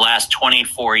 The last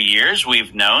 24 years,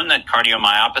 we've known that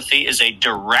cardiomyopathy is a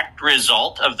direct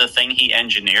result of the thing he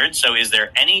engineered. So is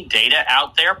there any data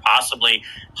out there, possibly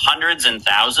hundreds and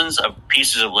thousands of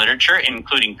pieces of literature,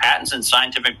 including patents and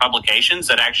scientific publications,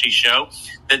 that actually show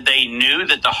that they knew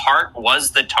that the heart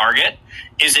was the target?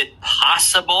 Is it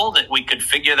possible that we could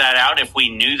figure that out if we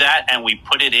knew that and we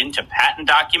put it into patent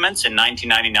documents in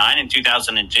 1999 and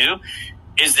 2002?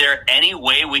 Is there any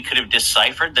way we could have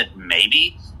deciphered that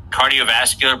maybe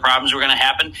cardiovascular problems were going to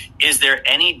happen? Is there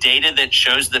any data that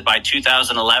shows that by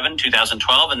 2011,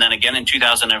 2012, and then again in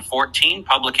 2014,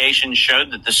 publications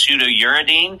showed that the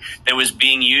pseudouridine that was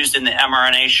being used in the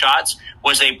mRNA shots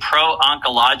was a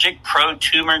pro-oncologic,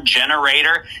 pro-tumor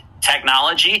generator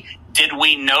technology? Did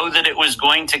we know that it was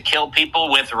going to kill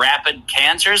people with rapid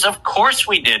cancers? Of course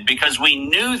we did, because we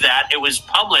knew that. It was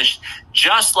published,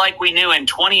 just like we knew in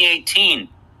 2018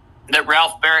 that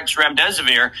Ralph Barrick's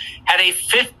remdesivir had a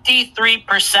 53%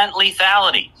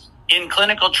 lethality in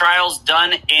clinical trials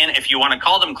done in, if you want to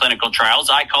call them clinical trials,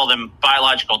 I call them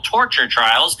biological torture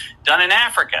trials, done in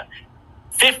Africa.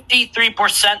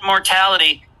 53%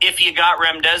 mortality if you got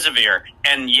remdesivir.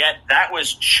 And yet that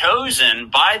was chosen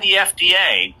by the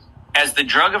FDA as the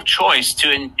drug of choice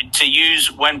to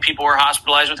use when people were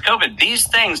hospitalized with COVID. These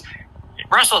things,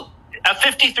 Russell, a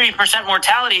 53%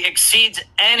 mortality exceeds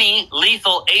any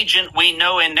lethal agent we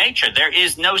know in nature. There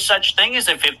is no such thing as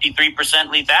a 53%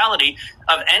 lethality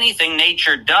of anything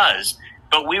nature does.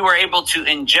 But we were able to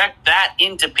inject that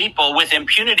into people with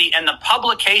impunity, and the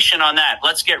publication on that,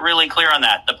 let's get really clear on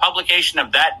that, the publication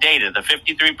of that data, the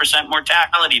 53%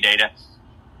 mortality data,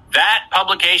 that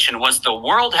publication was the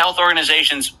World Health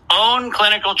Organization's own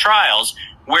clinical trials,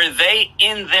 where they,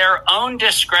 in their own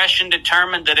discretion,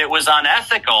 determined that it was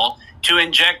unethical to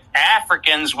inject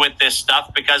Africans with this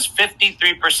stuff because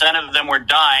 53% of them were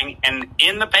dying. And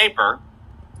in the paper,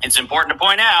 it's important to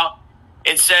point out,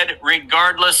 it said,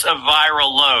 regardless of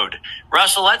viral load.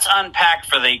 Russell, let's unpack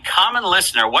for the common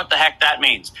listener what the heck that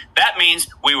means. That means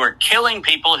we were killing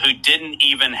people who didn't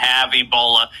even have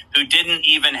Ebola, who didn't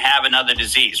even have another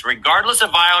disease. Regardless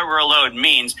of viral load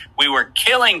means we were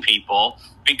killing people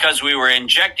because we were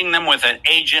injecting them with an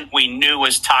agent we knew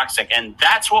was toxic. And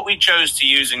that's what we chose to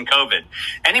use in COVID.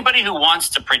 Anybody who wants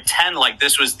to pretend like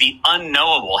this was the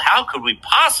unknowable, how could we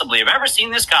possibly have ever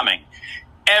seen this coming?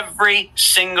 Every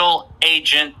single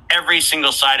agent, every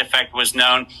single side effect was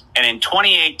known. And in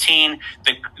 2018,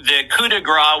 the coup de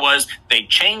grace was they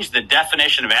changed the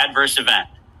definition of adverse event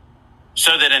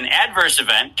so that an adverse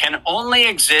event can only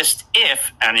exist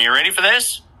if, and are you ready for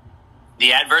this?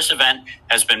 The adverse event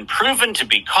has been proven to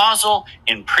be causal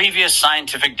in previous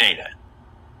scientific data.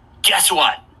 Guess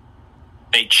what?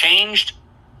 They changed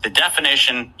the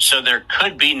definition so there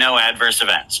could be no adverse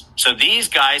events. So these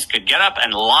guys could get up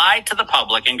and lie to the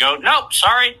public and go, nope,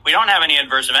 sorry, we don't have any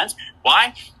adverse events.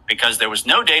 Why? Because there was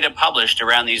no data published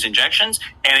around these injections,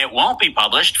 and it won't be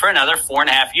published for another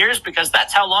 4.5 years because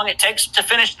that's how long it takes to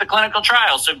finish the clinical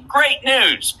trial. So great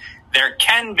news. There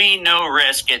can be no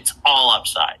risk. It's all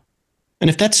upside. And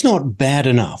if that's not bad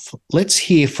enough, let's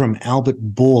hear from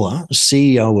Albert Bourla,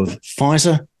 CEO of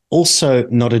Pfizer, also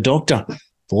not a doctor.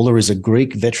 Bourla is a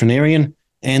Greek veterinarian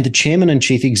and the chairman and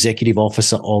chief executive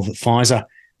officer of Pfizer.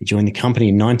 He joined the company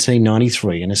in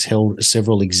 1993 and has held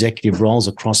several executive roles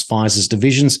across Pfizer's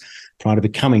divisions. Prior to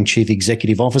becoming chief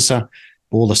executive officer,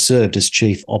 Bourla served as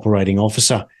chief operating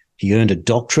officer. He earned a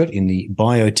doctorate in the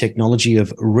biotechnology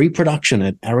of reproduction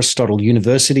at Aristotle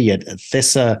University at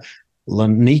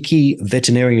Thessaloniki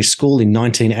Veterinary School in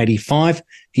 1985.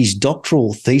 His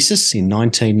doctoral thesis in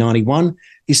 1991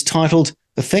 is titled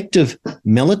Effective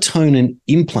Melatonin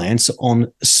Implants on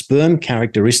Sperm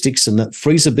Characteristics and the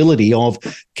Freezability of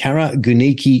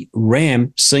Karaguniki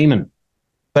Ram Semen.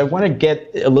 I want to get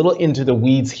a little into the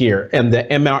weeds here and the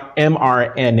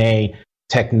mRNA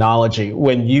technology.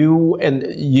 When you and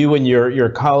your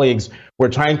colleagues were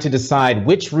trying to decide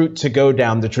which route to go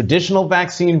down, the traditional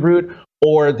vaccine route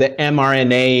or the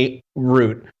mRNA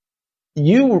route,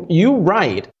 you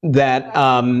write that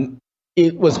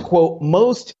it was, quote,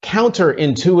 most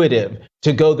counterintuitive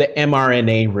to go the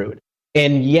mRNA route,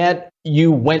 and yet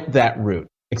you went that route.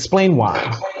 Explain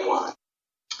why.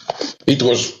 It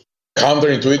was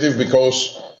counterintuitive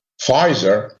because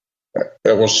Pfizer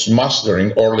was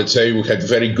mastering, or let's say we had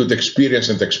very good experience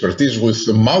and expertise with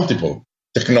multiple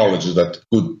technologies that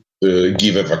could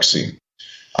give a vaccine.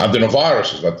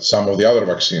 Adenoviruses, that some of the other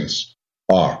vaccines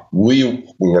are. We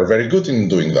were very good in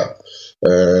doing that.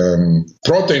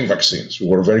 Protein vaccines, we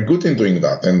were very good in doing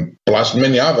that, and plus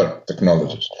many other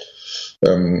technologies.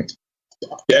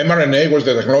 mRNA was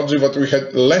the technology that we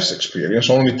had less experience,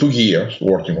 only 2 years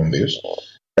working on this.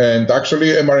 And actually,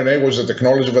 mRNA was a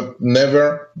technology that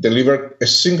never delivered a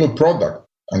single product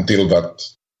until that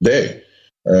day.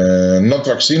 Not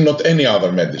vaccine, not any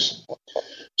other medicine.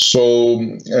 So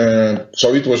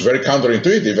it was very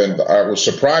counterintuitive, and I was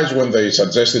surprised when they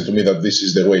suggested to me that this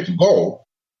is the way to go.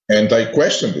 And I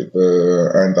questioned it,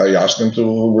 and I asked them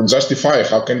to justify,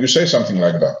 how can you say something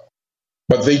like that?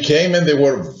 But they came and they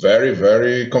were very,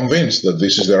 very convinced that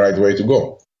this is the right way to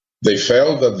go. They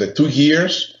felt that the 2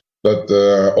 years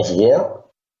of work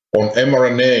on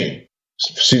mRNA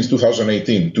since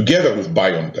 2018, together with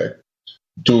BioNTech,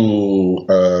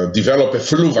 to develop a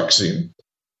flu vaccine,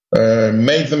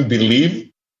 made them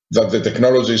believe that the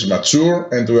technology is mature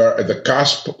and we are at the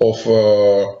cusp of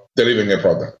delivering a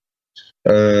product.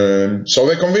 So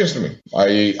they convinced me.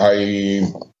 I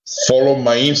follow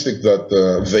my instinct that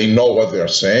they know what they are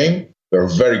saying. They're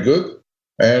very good.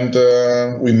 And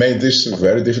we made this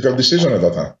very difficult decision at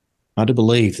that time. Hard to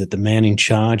believe that the man in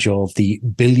charge of the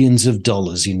billions of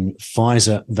dollars in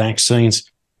Pfizer vaccines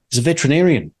is a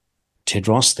veterinarian.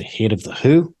 Tedros, the head of the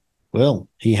WHO, Well,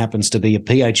 he happens to be a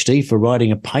PhD for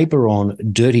writing a paper on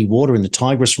dirty water in the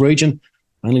Tigris region,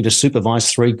 only to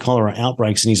supervise 3 cholera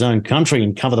outbreaks in his own country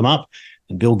and cover them up.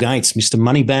 And Bill Gates, Mr.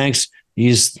 Moneybags,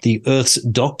 is the Earth's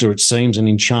doctor, it seems, and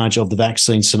in charge of the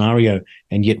vaccine scenario,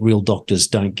 and yet real doctors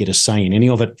don't get a say in any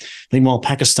of it. Meanwhile,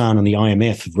 Pakistan and the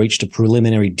IMF have reached a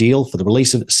preliminary deal for the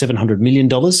release of $700 million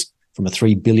from a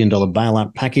 $3 billion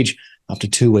bailout package after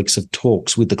 2 weeks of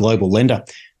talks with the global lender.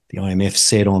 The IMF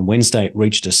said on Wednesday it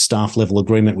reached a staff-level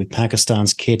agreement with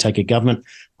Pakistan's caretaker government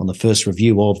on the first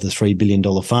review of the $3 billion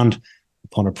fund.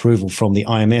 Upon approval from the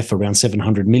IMF, around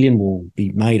 $700 million will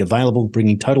be made available,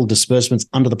 bringing total disbursements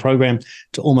under the program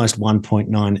to almost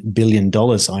 $1.9 billion,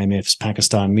 IMF's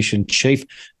Pakistan mission chief,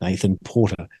 Nathan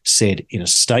Porter, said in a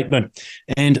statement.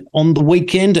 And on the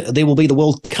weekend, there will be the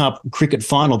World Cup cricket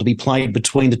final to be played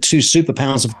between the 2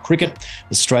 superpowers of cricket,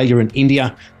 Australia and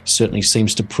India. Certainly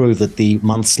seems to prove that the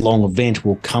months-long event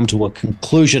will come to a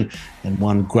conclusion and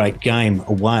one great game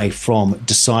away from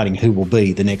deciding who will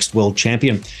be the next world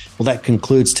champion. Well, that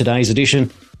concludes today's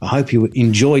edition. I hope you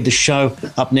enjoyed the show.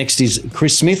 Up next is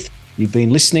Chris Smith. You've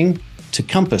been listening to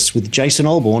Compass with Jason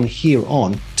Olbourne here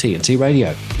on TNT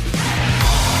Radio.